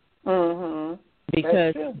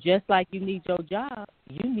 Because just like you need your job,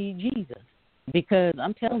 you need Jesus. Because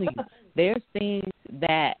I'm telling you, there's things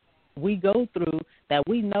that we go through that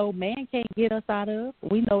we know man can't get us out of.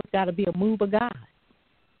 We know it's got to be a move of God.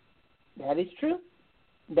 That is true.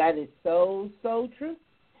 That is so, so true.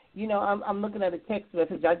 I'm looking at a text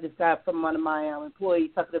message I just got from one of my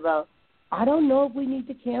employees talking about, I don't know if we need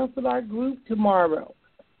to cancel our group tomorrow.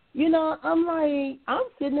 I'm like, I'm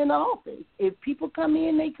sitting in the office. If people come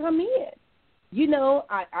in, they come in. You know,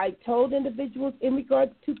 I told individuals in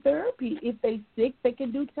regards to therapy, if they sick, they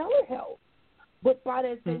can do telehealth. But by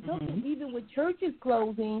that same token, even with churches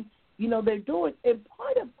closing, you know, their doors, and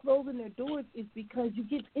part of closing their doors is because you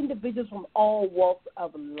get individuals from all walks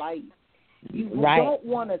of life. You don't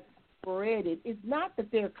want to spread it. It's not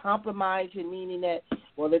that they're compromising, meaning that,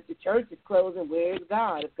 well, if the church is closing, where's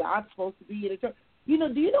God? If God's supposed to be in the church. You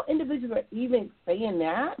know, do you know individuals are even saying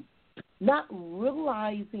that? Not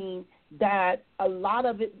realizing that a lot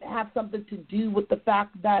of it has something to do with the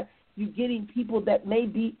fact that you're getting people that may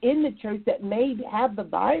be in the church that may have the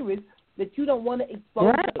virus that you don't want to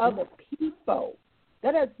expose to other people.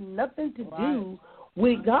 That has nothing to do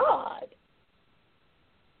with God.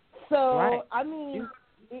 So, I mean,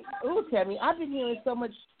 Tammy, I've been hearing so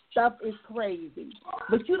much stuff is crazy.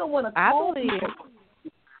 But you don't want to call people.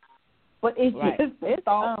 But it's just a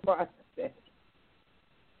thought process.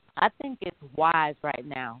 I think it's wise right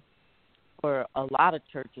now for a lot of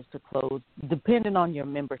churches to close, depending on your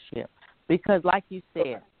membership. Because like you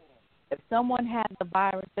said, if someone has the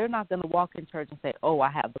virus, they're not going to walk in church and say, oh, I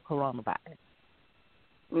have the coronavirus.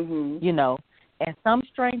 You know, in some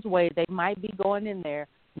strange way, they might be going in there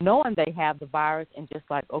knowing they have the virus and just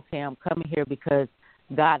like, okay, I'm coming here because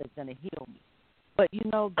God is going to heal me. But, you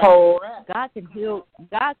know, God can heal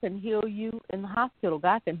you in the hospital.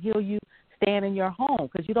 God can heal you staying in your home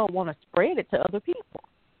because you don't want to spread it to other people.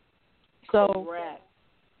 So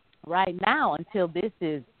right now, until this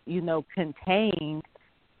is, you know, contained,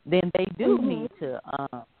 then they do need to,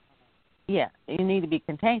 you need to be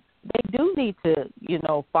contained. They do need to, you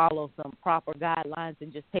know, follow some proper guidelines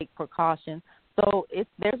and just take precautions. So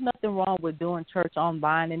there's nothing wrong with doing church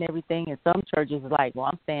online and everything. And some churches are like, well,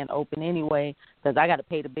 I'm staying open anyway because I got to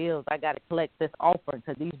pay the bills. I got to collect this offering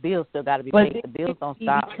because these bills still got to be paid. The bills don't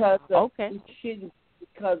stop. It shouldn't be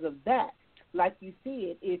because of that. Like you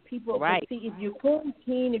said, if people if you're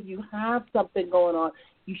quarantined, if you have something going on,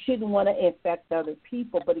 you shouldn't want to infect other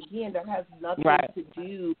people. But again, that has nothing to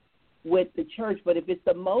do with the church. But if it's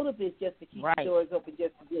the motive is just to keep the doors open,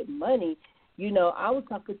 just to get money, you know, I was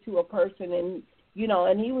talking to a person and you know,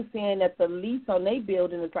 and he was saying that the lease on their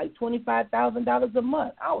building is like $25,000 a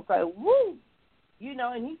month. I was like, woo, you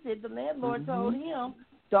know, and he said the landlord told him,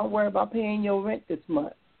 don't worry about paying your rent this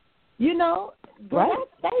month. You know, that's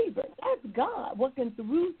favor. That's God working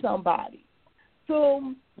through somebody.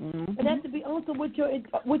 So, and that's to be honest with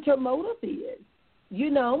what your motive is. You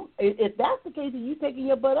know, if that's the case and you taking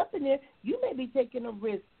your butt up in there, you may be taking a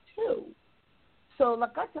risk too. So,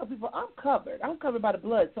 like I tell people, I'm covered. I'm covered by the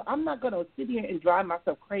blood. So I'm not going to sit here and drive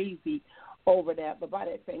myself crazy over that. But by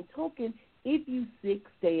that same token, if you sick,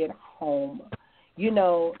 stay at home. You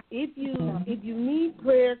know, if you need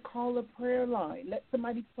prayer, call a prayer line. Let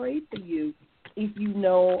somebody pray for you. If you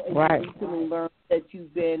know and you recently learned that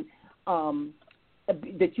you've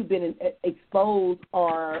been exposed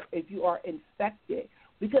or if you are infected,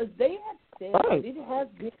 because they have said that it has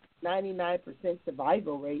been 99%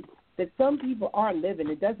 survival rate. That some people are living.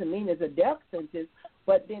 It doesn't mean it's a death sentence.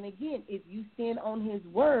 But then again, if you stand on his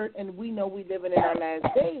word, and we know we living in our last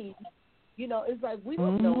days, you know, it's like we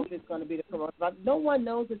don't know if it's going to be the coronavirus. No one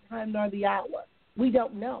knows the time nor the hour. We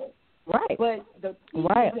don't know. Right. But the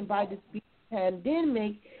reason by this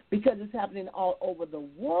pandemic, because it's happening all over the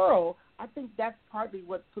world, I think that's partly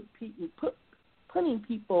what putting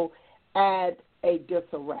people at a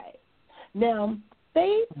disarray. Now,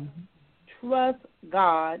 faith, trust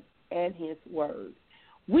God, and his word.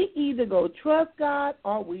 We either go trust God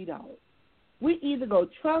or we don't. We either go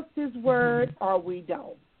trust his word or we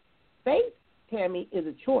don't. Faith, Tammy, is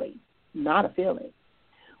a choice, not a feeling.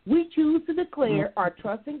 We choose to declare our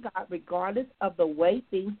trust in God regardless of the way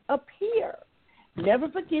things appear. Never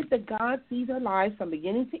forget that God sees our lives from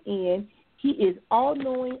beginning to end. He is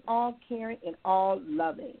all-knowing, all-caring, and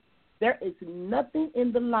all-loving. There is nothing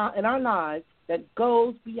in our lives that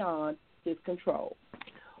goes beyond his control.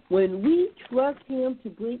 When we trust him to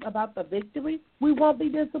bring about the victory, we won't be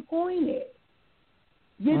disappointed.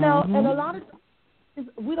 You know, and a lot of times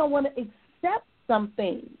we don't want to accept some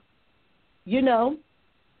things. You know,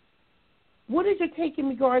 what is your take in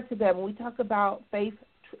regard to that when we talk about faith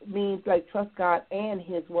means like trust God and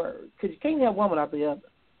his word? Because you can't have one without the other.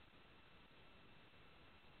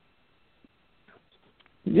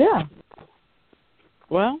 Yeah.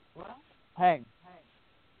 Well, hey,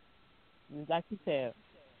 like you said,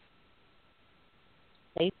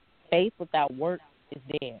 faith without work is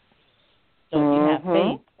dead. So if you have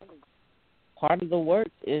faith, part of the work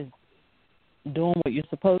is doing what you're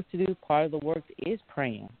supposed to do. Part of the work is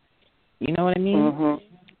praying. You know what I mean?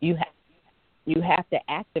 You have to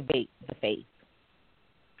activate the faith.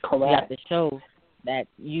 Correct. You have to show that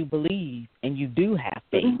you believe and you do have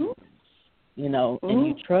faith, Mm-hmm. and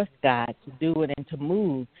you trust God to do it and to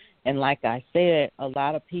move. And like I said, a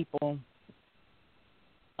lot of people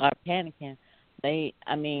are panicking. They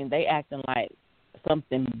acting like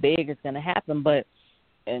something big is going to happen,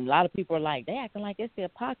 and a lot of people are like, they acting like it's the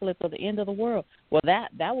apocalypse or the end of the world. Well,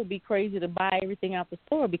 that would be crazy to buy everything out the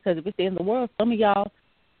store, because if it's the end of the world, some of y'all,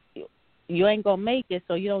 you ain't going to make it,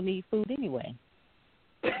 so you don't need food anyway.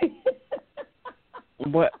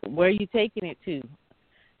 Where are you taking it to?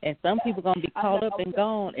 And some people are going to be caught up and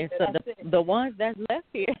gone. And so the ones that's left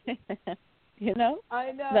here, I know.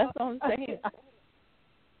 That's what I'm saying.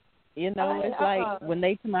 It's like when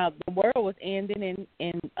they come out, the world was ending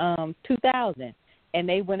in 2000, and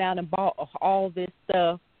they went out and bought all this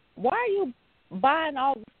stuff. Why are you buying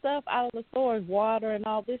all the stuff out of the stores, water and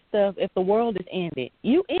all this stuff, if the world is ending?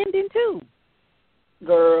 You ending too.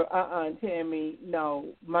 Girl, Tammy, no.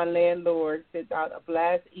 My landlord sent out a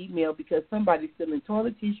blast email because somebody's stealing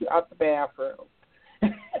toilet tissue out the bathroom.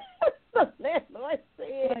 The landlord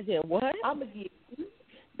said, what? I'm going to get you.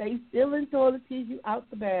 They stealing toilet tissue out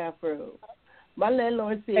the bathroom. My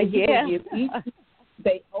landlord said he will give each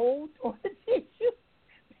they own toilet tissue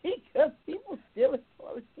because people stealing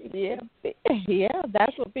toilet tissue. Yeah,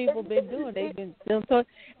 that's what people been doing. They've been stealing toilet,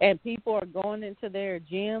 and people are going into their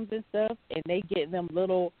gyms and stuff, and they get them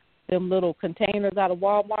little containers out of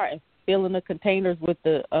Walmart and filling the containers with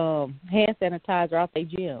the hand sanitizer out their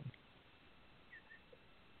gym.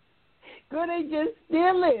 Girl, they just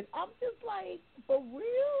steal it. I'm just like, for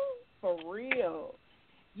real.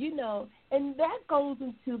 And that goes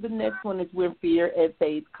into the next one, is where fear and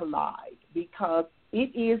faith collide, because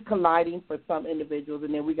it is colliding for some individuals,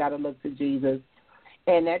 and then we got to look to Jesus.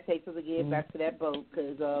 And that takes us again back to that boat,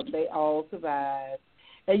 because they all survived.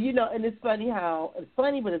 And, and it's funny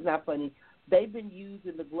but it's not funny. They've been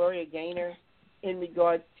using the Gloria Gaynor in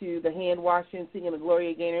regards to the hand washing, singing the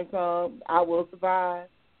Gloria Gaynor song, I Will Survive.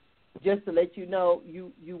 Just to let you know,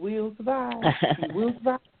 you will survive. You will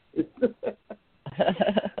survive.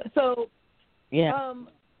 So, yeah.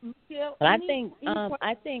 Michelle, I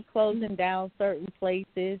think closing down certain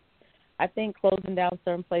places. I think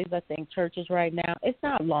churches right now, it's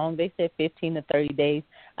not long. They said 15 to 30 days.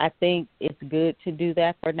 I think it's good to do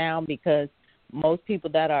that for now, because most people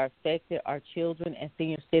that are affected are children and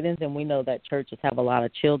senior citizens, and we know that churches have a lot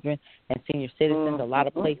of children and senior citizens. A lot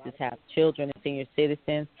of places have children and senior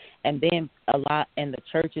citizens, and then a lot in the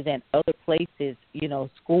churches and other places,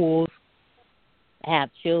 schools have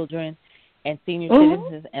children and senior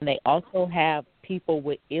citizens, and they also have people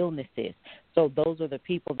with illnesses. So those are the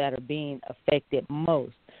people that are being affected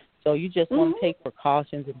most. So you just want to take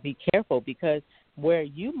precautions and be careful, because where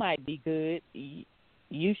you might be good,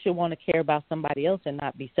 you should want to care about somebody else and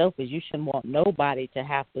not be selfish. You shouldn't want nobody to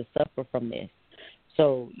have to suffer from this.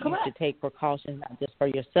 So you should take precautions not just for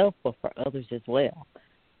yourself, but for others as well.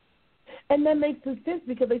 And that makes sense,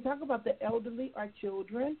 because they talk about the elderly are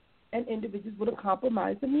children and individuals with a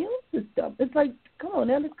compromised immune system. It's like, come on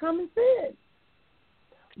now, it's common sense.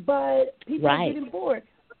 But people are getting bored.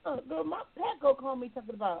 Girl, my Pat called me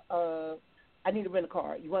talking about, I need to rent a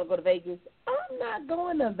car. You want to go to Vegas? I'm not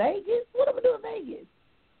going to Vegas. What am I doing in Vegas?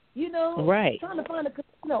 Trying to find a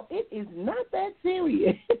casino. It is not that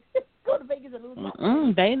serious. Go to Vegas and lose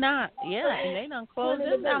money. They not. Yeah, and they done closed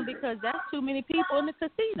them down because that's too many people in the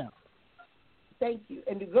casino. Thank you.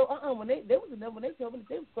 And to go, when they told me that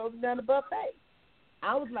they was closing down the buffet,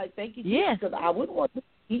 I was like, thank you, because I wouldn't want to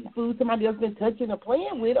eat food somebody else been touching or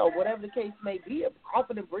playing with, or whatever the case may be, or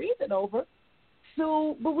coughing and breathing over.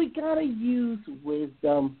 So, but we got to use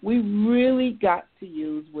wisdom. We really got to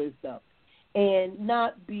use wisdom and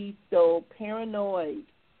not be so paranoid.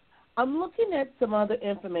 I'm looking at some other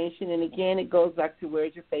information, and again, it goes back to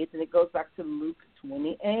Where's Your Faith, and it goes back to Luke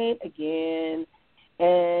 28 again,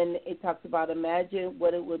 and it talks about imagine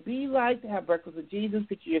what it would be like to have breakfast with Jesus.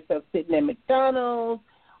 Picture yourself sitting at McDonald's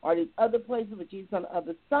or these other places with Jesus on the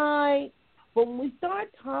other side. But when we start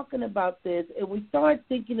talking about this and we start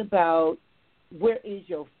thinking about where is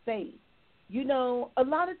your faith, a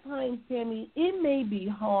lot of times, Tammy, it may be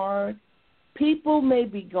hard. People may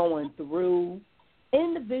be going through.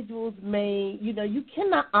 Individuals may, you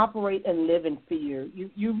cannot operate and live in fear.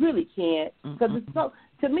 You really can't, because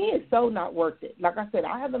to me, it's so not worth it. Like I said,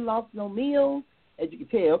 I haven't lost no meals, as you can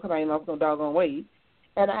tell, because I ain't lost no doggone weight,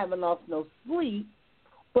 and I haven't lost no sleep.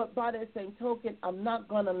 But by that same token, I'm not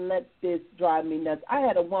going to let this drive me nuts. I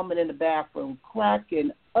had a woman in the bathroom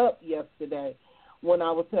cracking up yesterday when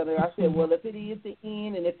I was telling her, I said, well, if it is the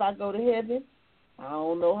end and if I go to heaven, I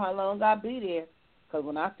don't know how long I'll be there. Because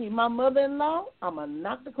when I see my mother-in-law, I'm going to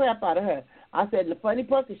knock the crap out of her. I said, the funny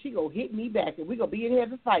part is she going to hit me back, and we're going to be in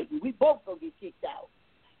heaven fighting. We both going to get kicked out.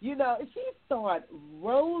 You know, and she started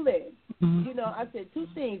rolling. Mm-hmm. You know, I said two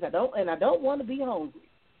things. I don't want to be hungry.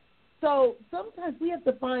 So sometimes we have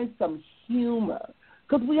to find some humor.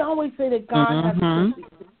 Because we always say that God has a sense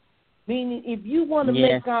of, meaning if you want to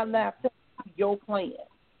make God laugh, that's your plan.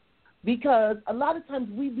 Because a lot of times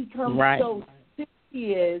we become so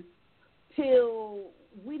serious till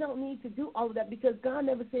we don't need to do all of that because God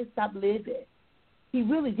never said stop living. He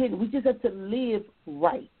really didn't. We just have to live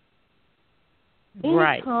right.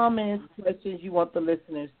 Any comments, questions you want the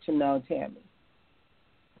listeners to know, Tammy?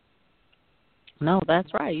 No,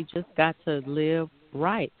 that's right. You just got to live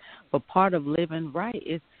right. But part of living right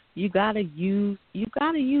is you gotta use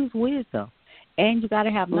wisdom. And you got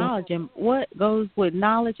to have knowledge. And what goes with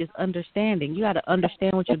knowledge is understanding. You got to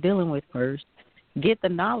understand what you're dealing with first, get the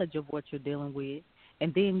knowledge of what you're dealing with,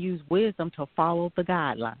 and then use wisdom to follow the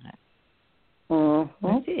guidelines.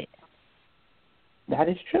 That's it. That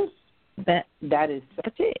is true. That is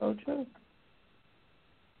so true.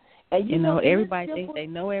 And you know everybody thinks they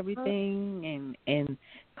know everything and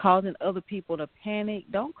causing other people to panic.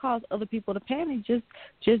 Don't cause other people to panic. Just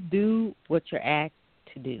do what you're asked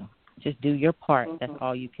to do. Just do your part. That's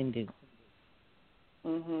all you can do.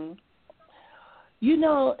 You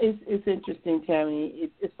know, it's interesting, Tammy.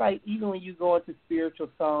 It's like even when you go into spiritual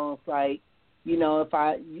songs, like, you know,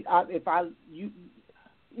 I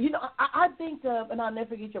think of, and I'll never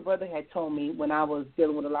forget your brother had told me when I was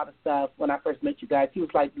dealing with a lot of stuff when I first met you guys. He was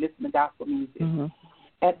like, listen to gospel music.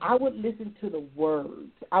 And I would listen to the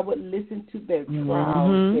words. I would listen to their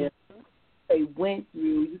trials that they went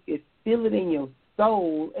through. You could feel it in your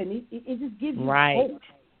soul, and it just gives you hope.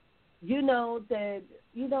 You know, that,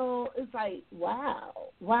 you know, it's like, wow.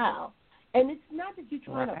 And it's not that you're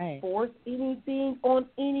trying to force anything on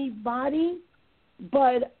anybody,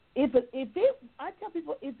 but if I tell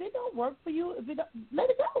people, if it don't work for you, let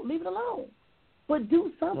it go, leave it alone. But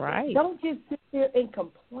do something. Don't just sit there and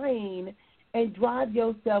complain and drive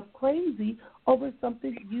yourself crazy over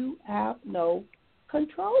something you have no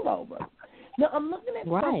control over. Now, I'm looking at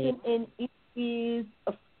something, and it is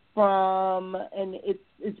from, and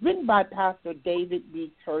it's written by Pastor David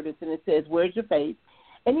B. Curtis, and it says, "Where's your faith?"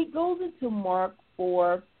 And he goes into Mark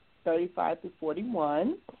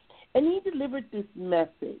 4:35-41, and he delivered this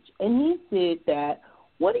message, and he said that,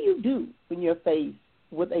 what do you do when you're faced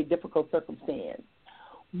with a difficult circumstance?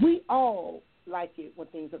 We all like it when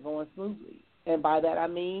things are going smoothly, and by that I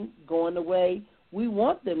mean going the way we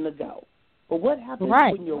want them to go. But what happens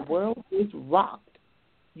when your world is rocked?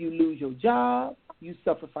 You lose your job, you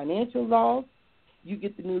suffer financial loss, you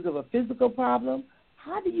get the news of a physical problem.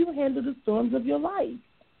 How do you handle the storms of your life?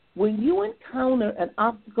 When you encounter an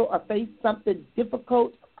obstacle or face something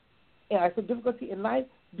difficult, some difficulty in life,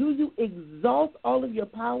 do you exhaust all of your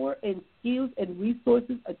power and skills and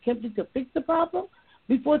resources attempting to fix the problem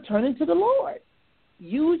before turning to the Lord?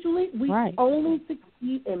 Usually we only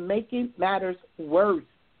succeed in making matters worse.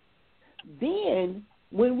 Then,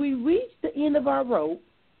 when we reach the end of our rope,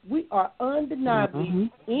 we are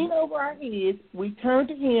undeniably in over our heads. We turn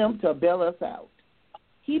to him to bail us out.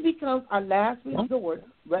 He becomes our last resort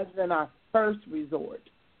rather than our first resort.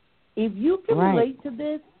 If you can relate to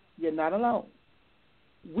this, you're not alone.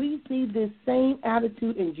 We see this same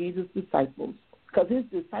attitude in Jesus' disciples because his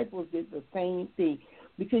disciples did the same thing.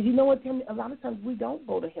 Because you know what, Timmy? A lot of times we don't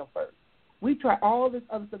go to him first. We try all this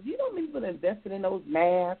other stuff. You know, people investing in those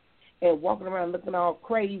masks and walking around looking all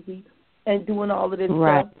crazy and doing all of this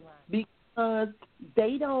stuff because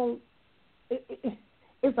they don't.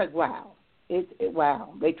 It's like wow,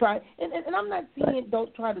 wow. They try, and I'm not saying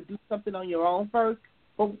don't try to do something on your own first,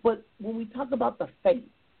 but when we talk about the faith,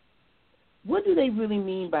 what do they really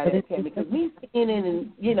mean by that, Tammy? Because me seeing it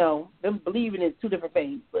and you know them believing in two different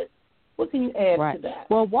things, but what can you add to that?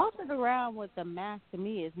 Well, walking around with the mask to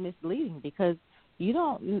me is misleading because you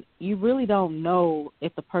really don't know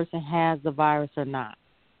if the person has the virus or not.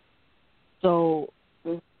 So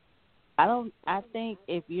I think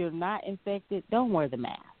if you're not infected, don't wear the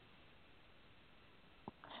mask.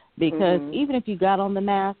 Because even if you got on the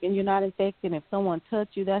mask and you're not infected, if someone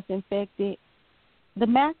touched you that's infected, the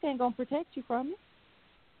mask ain't going to protect you from it.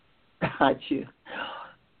 Got you.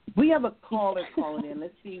 We have a caller calling in.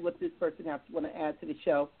 Let's see what this person want to add to the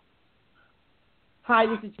show. Hi,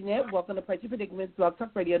 this is Jeanette. Welcome to Pressure Predicaments, Blog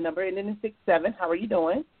Talk Radio number ending in 67. How are you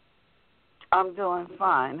doing? I'm doing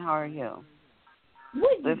fine. How are you?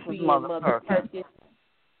 Where you been, Mother Perkins?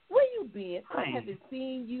 Where you been? I haven't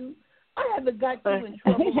seen you. I haven't got you in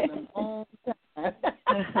trouble in a long time.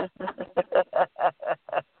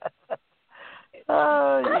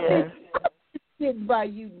 why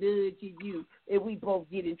you nudge you and we both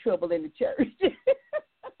get in trouble in the church.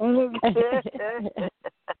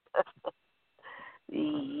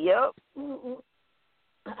 Yep.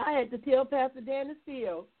 I had to tell Pastor Dennis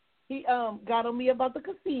Steele. He got on me about the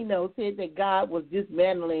casino, said that God was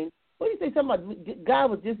dismantling. What do you say? Something about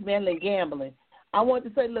God was dismantling gambling. I wanted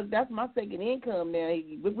to say, look, that's my second income now.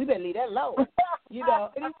 We better leave that alone. You know,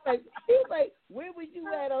 and he was like, where was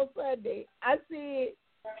you at on Sunday? I said,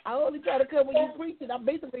 I only try to come when you preaching. I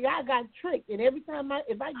got tricked, and every time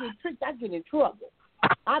if I get tricked, I get in trouble.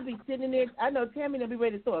 I be sitting there. I know Tammy will be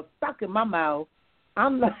ready to throw a sock in my mouth.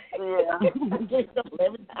 I'm like, I get in trouble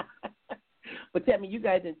every time. But Tammy, you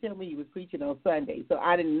guys didn't tell me you was preaching on Sunday, so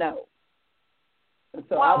I didn't know. And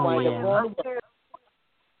so I wind up going.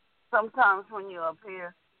 Sometimes when you're up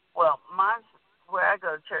here, well, where I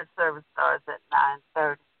go to church service starts at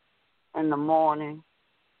 9:30 in the morning,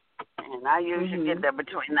 and I usually get there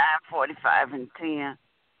between 9:45 and 10,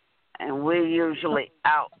 and we're usually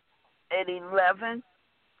out at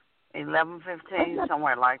 11:15,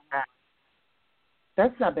 somewhere like that.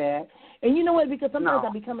 That's not bad. And you know what? Because sometimes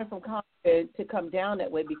I be coming from college to come down that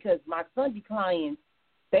way because my Sunday clients,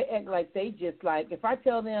 they act like they just like, if I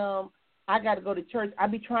tell them I got to go to church, I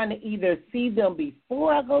be trying to either see them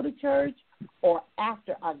before I go to church or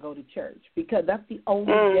after I go to church because that's the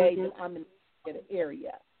only day that I'm in the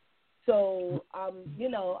area. So, you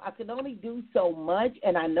know, I can only do so much,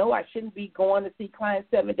 and I know I shouldn't be going to see clients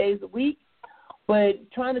 7 days a week,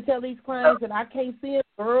 but trying to tell these clients that I can't see them,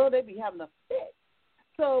 girl, they be having a fit.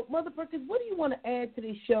 So, Mother Perkins, what do you want to add to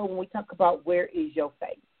this show when we talk about where is your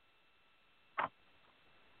faith?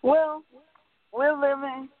 Well, we're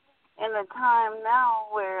living in a time now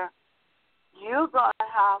where you're going to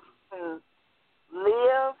have to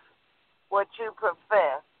live what you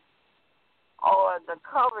profess or the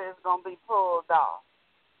cover is going to be pulled off.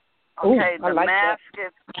 Okay, the mask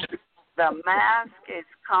is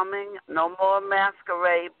coming. No more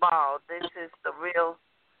masquerade ball. This is the real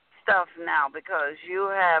stuff now because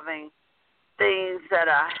you're having things that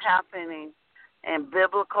are happening in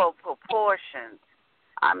biblical proportions.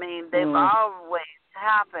 I mean, they've always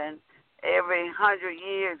happened. Every 100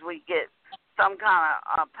 years we get some kind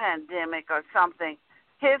of a pandemic or something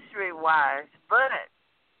history-wise, but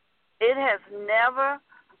it has never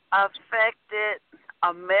affected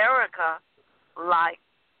America like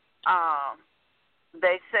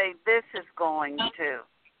they say this is going to.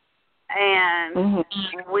 And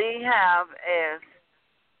we have, as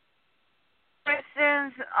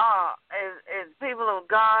Christians, as people of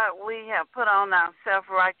God, we have put on our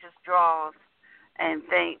self-righteous drawers and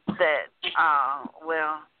think that,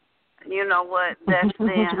 well, you know what, that's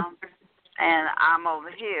them and I'm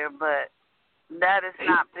over here, but that is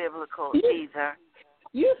not biblical either.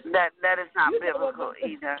 That is not biblical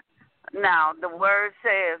either. Now, the word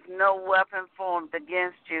says no weapon formed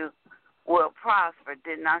against you will prosper.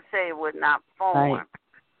 Did not say it would not form.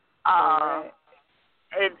 Right.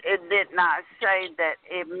 It did not say that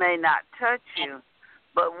it may not touch you,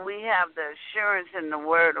 but we have the assurance in the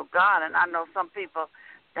word of God. And I know some people,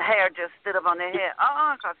 the hair just stood up on their head.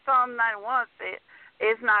 Because Psalm 91 said,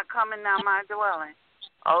 it's not coming down my dwelling.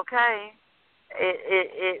 Okay.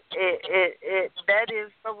 That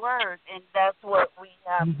is the word, and that's what we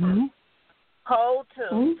have to hold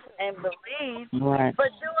to and believe. Right.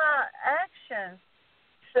 But do our actions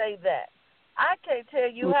say that? I can't tell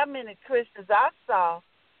you how many Christians I saw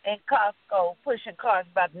in Costco pushing carts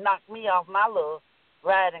about to knock me off my little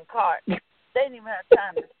riding cart. They didn't even have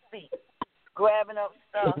time to speak, grabbing up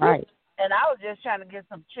stuff. Right. And I was just trying to get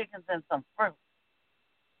some chickens and some fruit.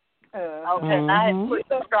 And I had put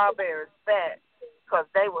the strawberries back because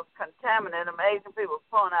they was contaminated. Them Asian people was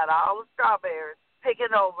pulling out all the strawberries,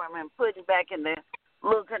 picking over them, and putting back in the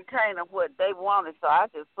little container what they wanted. So I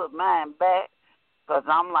just put mine back because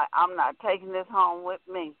I'm like, I'm not taking this home with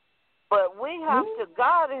me. But we have to,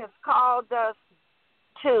 God has called us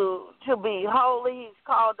to be holy. He's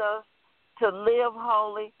called us to live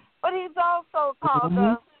holy. But he's also called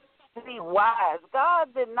us to be wise.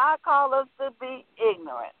 God did not call us to be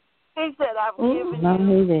ignorant. He said, I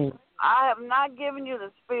have not given you the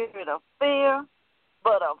spirit of fear,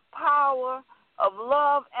 but of power, of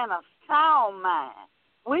love, and a sound mind.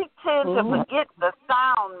 We tend to forget the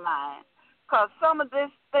sound mind because some of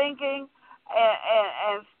this thinking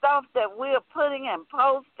and stuff that we're putting and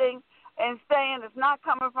posting and saying is not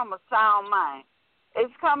coming from a sound mind.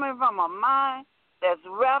 It's coming from a mind that's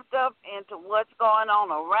wrapped up into what's going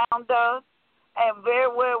on around us and very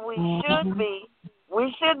where we should be.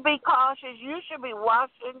 We should be cautious. You should be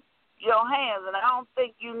washing your hands, and I don't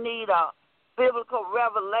think you need a biblical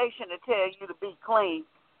revelation to tell you to be clean.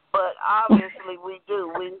 but obviously we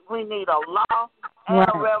do. We need a law and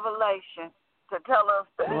a revelation to tell us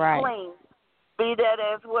to be clean, be that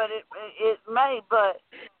as what it may. But,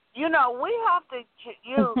 you know, we have to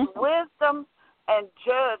use wisdom and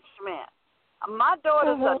judgment. My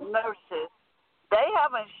daughters are nurses. They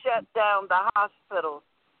haven't shut down the hospitals,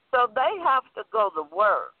 so they have to go to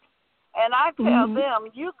work. And I tell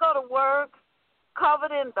them, you go to work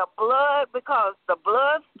covered in the blood because the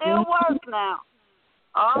blood still works now.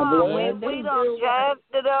 We done jazzed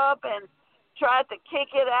it up and tried to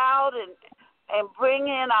kick it out and bring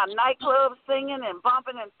in our nightclub singing and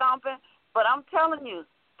bumping and thumping. But I'm telling you,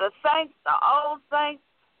 the saints, the old saints,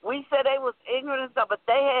 we said they was ignorant of, but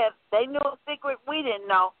they knew a secret we didn't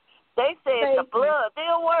know. They said the blood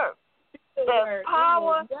still works. There's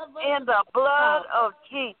power in the blood of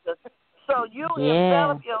Jesus. So you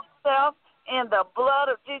envelop yourself in the blood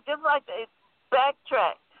of Jesus. Just like they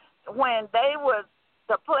backtrack when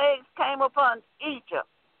the plagues came upon Egypt.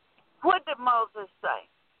 What did Moses say?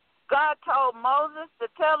 God told Moses to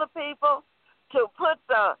tell the people to put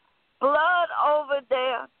the blood over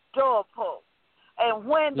their doorpost. And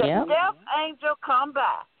when the death angel come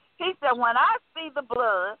by, he said, when I see the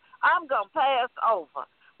blood, I'm going to pass over.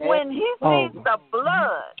 When he sees the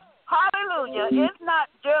blood, hallelujah, it's not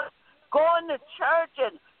just going to church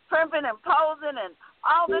and primping and posing and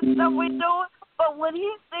all this stuff we doing, but when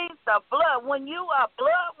he sees the blood, when you are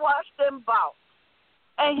blood washed and bought,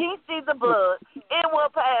 and he sees the blood, it will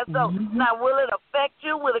pass over. Now, will it affect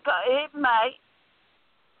you? It might.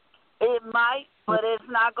 It might, but it's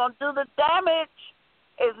not going to do the damage.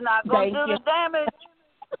 It's not going to do the damage.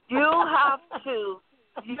 You have to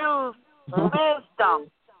use wisdom.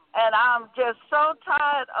 And I'm just so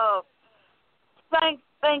tired of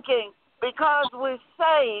thinking because we're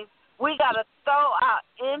saved, we got to throw our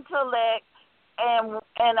intellect and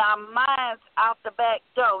our minds out the back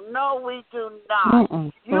door. No, we do not.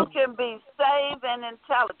 You can be saved and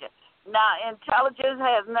intelligent. Now, intelligence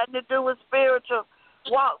has nothing to do with spiritual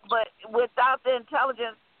walk, but without the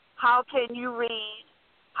intelligence, how can you read?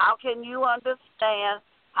 How can you understand?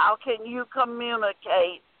 How can you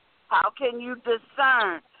communicate? How can you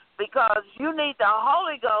discern? Because you need the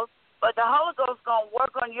Holy Ghost, but the Holy Ghost is going to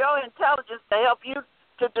work on your intelligence to help you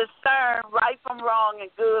to discern right from wrong and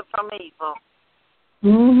good from evil.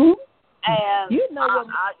 And you know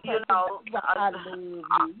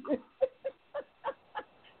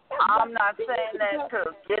I'm not saying that to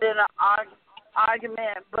get in an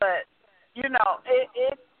argument, but you know,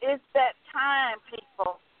 it's that time,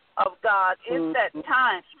 people of God. It's that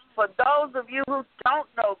time for those of you who don't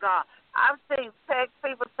know God. I've seen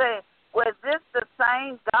people say, "Well, is this the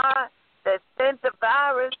same God that sent the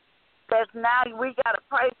virus? That now we got to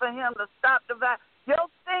pray for Him to stop the virus." Your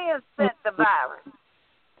sins sent the virus.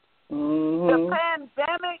 The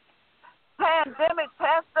pandemic,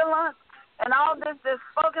 pestilence, and all this is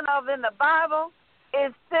spoken of in the Bible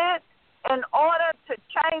is sent in order to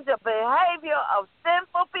change the behavior of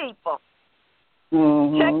sinful people.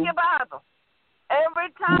 Check your Bible.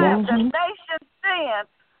 Every time the nation sinned,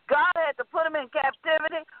 God had to put them in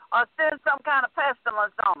captivity or send some kind of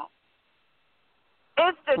pestilence on them.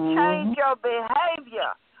 It's to change your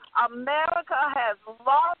behavior. America has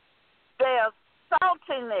lost their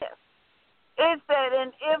saltiness. It's that,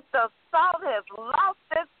 and if the salt has lost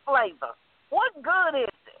its flavor, what good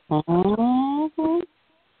is it?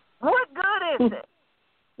 What good is it?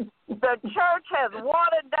 The church has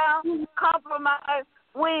watered down, compromised.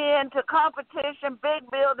 We into competition, big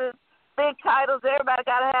buildings, big titles. Everybody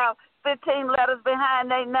got to have 15 letters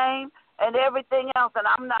behind their name and everything else. And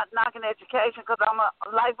I'm not knocking education because I'm a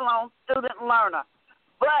lifelong student and learner.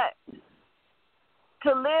 But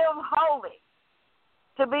to live holy,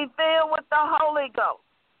 to be filled with the Holy Ghost,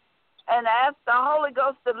 and ask the Holy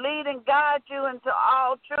Ghost to lead and guide you into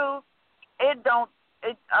all truth, you don't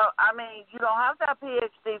have to have a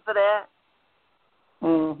PhD for that.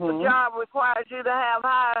 The job requires you to have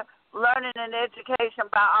higher learning and education.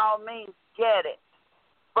 By all means, get it.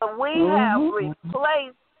 But we have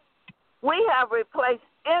replaced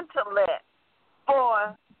intellect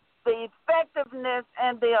for the effectiveness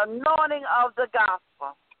and the anointing of the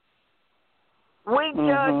gospel. We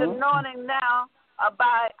judge anointing now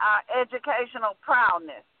by our educational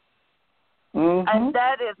proudness. And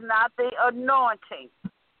that is not the anointing.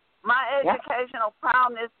 My educational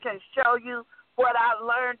proudness can show you what I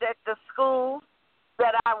learned at the schools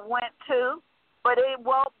that I went to, but it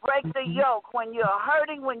won't break the yoke when you're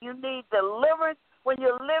hurting, when you need deliverance, when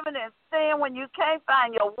you're living in sin, when you can't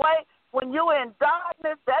find your way, when you're in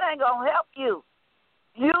darkness. That ain't going to help you.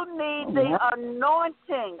 You need the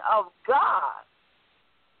anointing of God.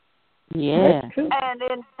 Yeah. That's true. And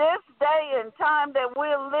in this day and time that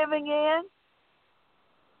we're living in,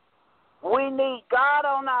 we need God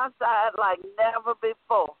on our side like never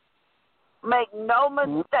before. Make no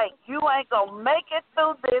mistake, you ain't going to make it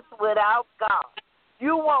through this without God.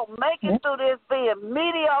 You won't make it through this being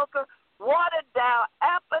mediocre, watered down,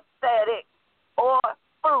 apathetic, or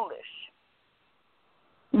foolish.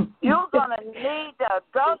 You're going to need the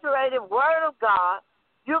adulterated Word of God.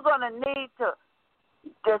 You're going to need to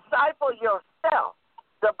disciple yourself.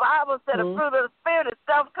 The Bible said the fruit of the Spirit is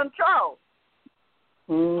self-control.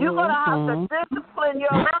 You're going to have to discipline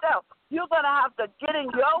yourself. You're going to have to get in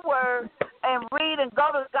your Word and read and go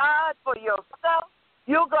to God for yourself.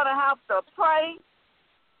 You're going to have to pray.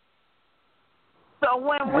 So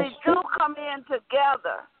when we do come in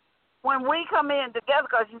together,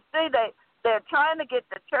 because you see they're trying to get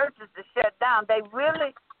the churches to shut down. They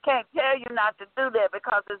really can't tell you not to do that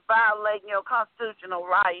because it's violating your constitutional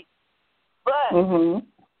right. But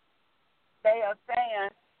they are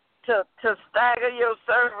saying to stagger your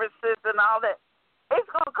services and all that. It's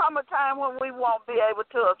going to come a time when we won't be able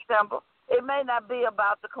to assemble. It may not be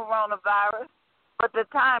about the coronavirus, but the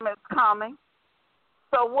time is coming.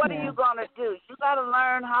 So what are you going to do? You got to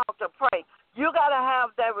learn how to pray. You got to have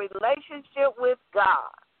that relationship with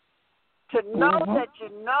God to know that you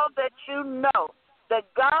know that you know that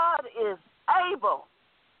God is able.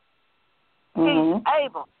 He's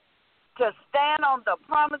able to stand on the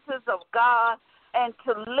promises of God and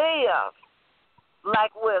to live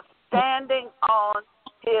like we're standing on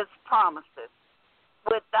his promises.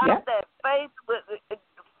 Without that faith,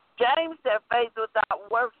 James said faith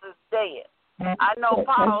without works is dead. I know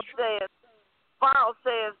Paul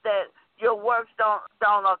says that your works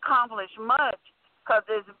don't accomplish much because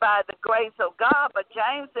it's by the grace of God. But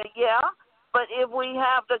James said, but if we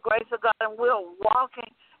have the grace of God and we're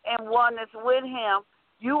walking in oneness with him,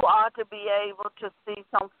 you ought to be able to see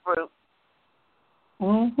some fruit.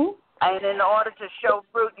 And in order to show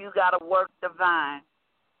fruit, you got to work the vine.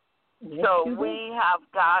 So we have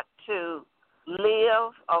got to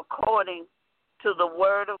live according to the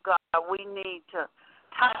Word of God. We need to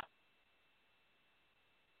tie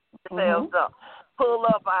ourselves up, pull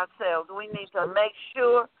up ourselves. We need to make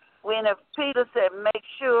sure, if Peter said, make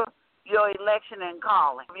sure your election and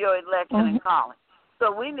calling.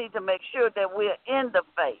 So we need to make sure that we're in the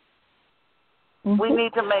faith. We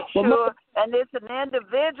need to make sure, and it's an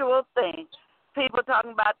individual thing. People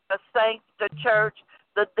talking about the saints, the church,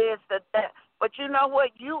 the this, the that. But you know what?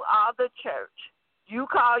 You are the church. You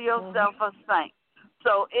call yourself a saint.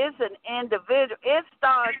 So it's an individual. It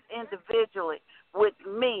starts individually with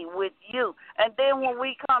me, with you. And then when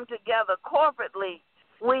we come together corporately,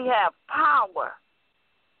 we have power.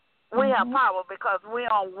 We have power because we're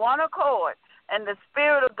on one accord. And the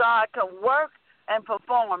Spirit of God can work and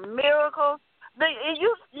perform miracles.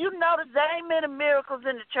 You notice there ain't many miracles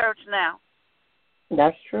in the church now.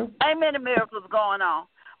 That's true. Ain't many miracles going on.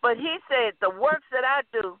 But he said, the works that I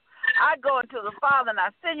do, I go into the Father and I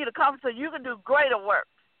send you to come so you can do greater works.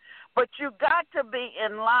 But you got to be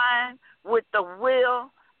in line with the will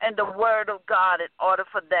and the Word of God in order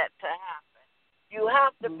for that to happen. You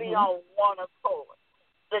have to be on one accord.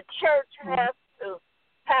 The church has to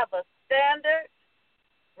have a standard.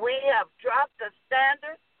 We have dropped the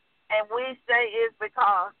standard, and we say it's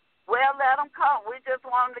because, well, let them come. We just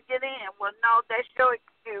want them to get in. Well, no, that's your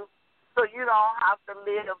excuse, so you don't have to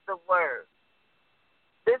live the Word.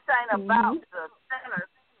 This ain't about the sinners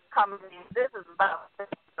coming in. This is about the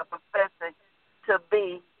professing to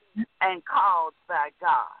be and called by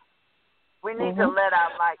God. We need to let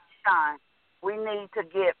our light shine. We need to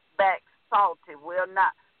get back salty. We're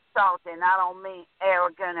not salty, and I don't mean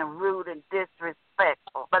arrogant and rude and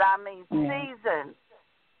disrespectful, but I mean seasoned.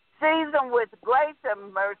 Seasoned with grace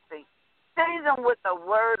and mercy. Seasoned with the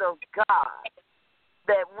Word of God,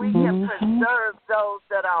 that we can preserve those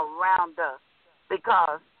that are around us,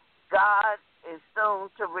 because God is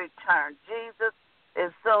soon to return. Jesus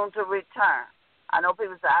is soon to return. I know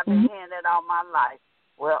people say, I've been hearing it all my life.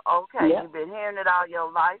 Well, okay, you've been hearing it all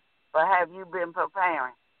your life, but have you been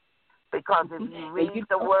preparing? Because if you read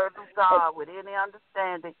the Word of God with any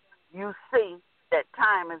understanding, you see that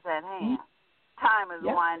time is at hand. Time is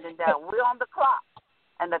winding down. We're on the clock,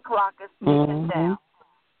 and the clock is ticking down.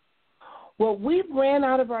 Well, we've ran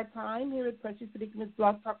out of our time here at Precious Predicaments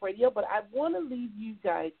Blog Talk Radio, but I want to leave you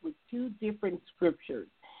guys with two different scriptures.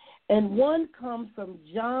 And one comes from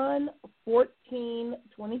John 14:27,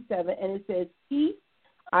 and it says, peace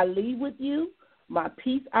I leave with you, my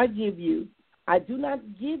peace I give you. I do not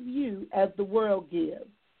give you as the world gives.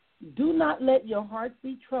 Do not let your hearts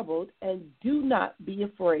be troubled, and do not be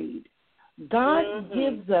afraid. God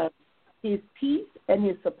gives us His peace and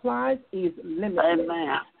his supplies is limitless.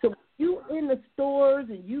 Amen. So if you in the stores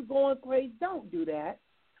and you going crazy, don't do that.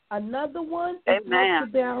 Another one it talks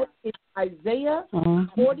about is Isaiah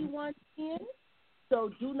 41:10.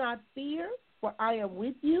 So do not fear, for I am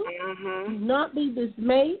with you. Do not be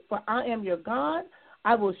dismayed, for I am your God.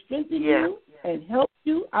 I will strengthen you and help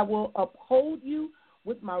you. I will uphold you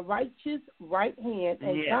with my righteous right hand.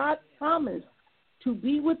 And God promised to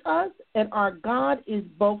be with us, and our God is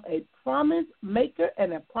both a promise maker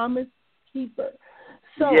and a promise keeper.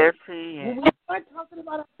 So when we start talking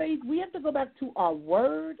about our faith, we have to go back to our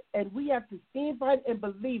word, and we have to stand by it and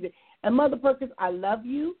believe it. And Mother Perkins, I love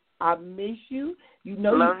you. I miss you. You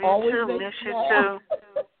know love you always too. make Miss me you laugh.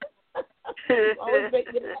 too. You always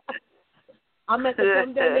make me laugh. I'm at the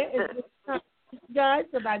come down there and guys,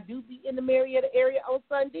 because I do be in the Marietta area on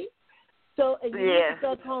Sunday. So and you need to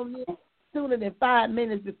start home sooner than 5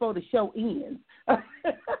 minutes before the show ends. You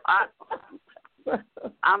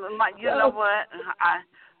know what?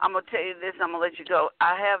 I'm going to tell you this. I'm going to let you go.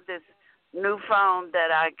 I have this new phone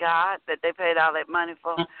that I got that they paid all that money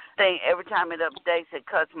for. Every time it updates, it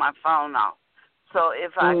cuts my phone off. So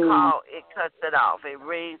if I call, it cuts it off. It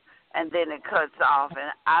rings, and then it cuts off.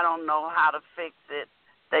 And I don't know how to fix it.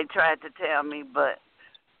 They tried to tell me, but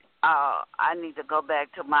I need to go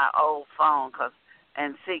back to my old phone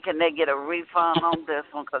and see can they get a refund on this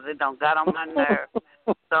one because it don't got on my nerve.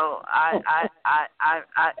 So I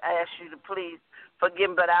ask you to please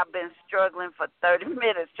forgive me, but I've been struggling for 30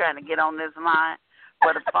 minutes trying to get on this line,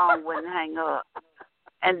 but the phone wouldn't hang up.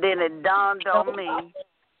 And then it dawned on me.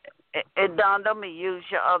 Use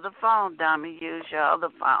your other phone, dummy. Use your other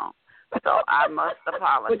phone. So I must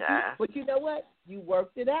apologize. But you know what? You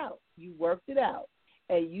worked it out.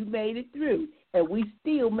 And you made it through. And we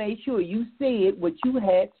still made sure you said what you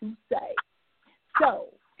had to say. So,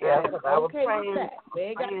 okay with that.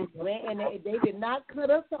 They did not cut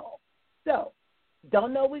us off. So,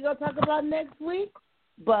 don't know what we're going to talk about next week,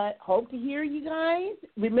 but hope to hear you guys.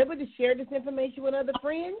 Remember to share this information with other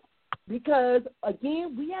friends because,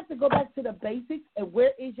 again, we have to go back to the basics and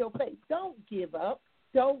where is your faith. Don't give up.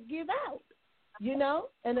 Don't give out. You know,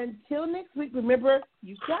 and until next week, remember,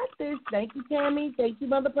 you got this. Thank you, Tammy. Thank you,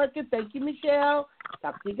 Mother Perkins. Thank you, Michelle.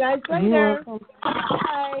 Talk to you guys later.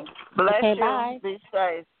 Bye. Bless you. Bye. Be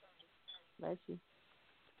safe. Bless you.